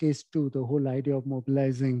Gandhi's case too, the whole idea of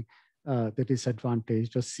mobilizing the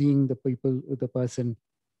disadvantaged, or seeing the person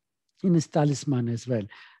in his talisman as well,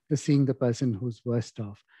 seeing the person who's worst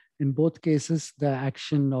off. In both cases, the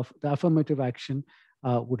affirmative action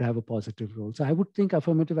would have a positive role. So I would think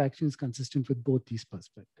affirmative action is consistent with both these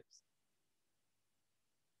perspectives.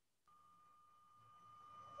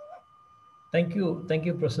 Thank you,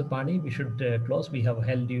 Professor Pani. We should close. We have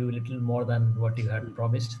held you a little more than what you had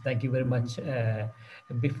promised. Thank you very much.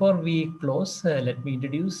 Before we close, let me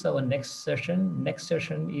introduce our next session. Next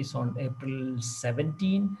session is on April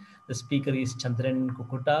 17. The speaker is Chandran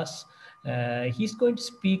Kukutas. He's going to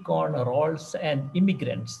speak on Rawls and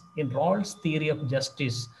immigrants. In Rawls' theory of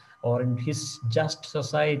justice, or in his just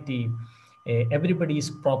society, everybody is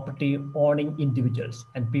property owning individuals,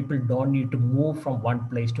 and people don't need to move from one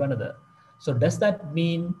place to another. So does that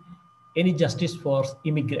mean any justice for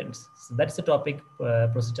immigrants? So that's the topic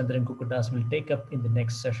Professor Chandran Kukutas will take up in the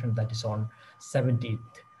next session, that is on 17th.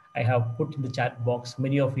 I have put in the chat box,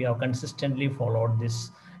 many of you have consistently followed this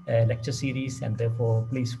lecture series, and therefore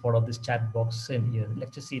please follow this chat box in your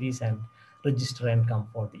lecture series and register and come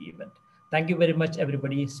for the event. Thank you very much,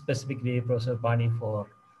 everybody, specifically Professor Pani, for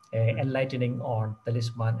enlightening on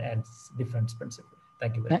talisman and difference principle.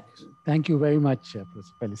 Thank you very much. Thank you very much,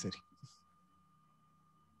 Professor Pellicer.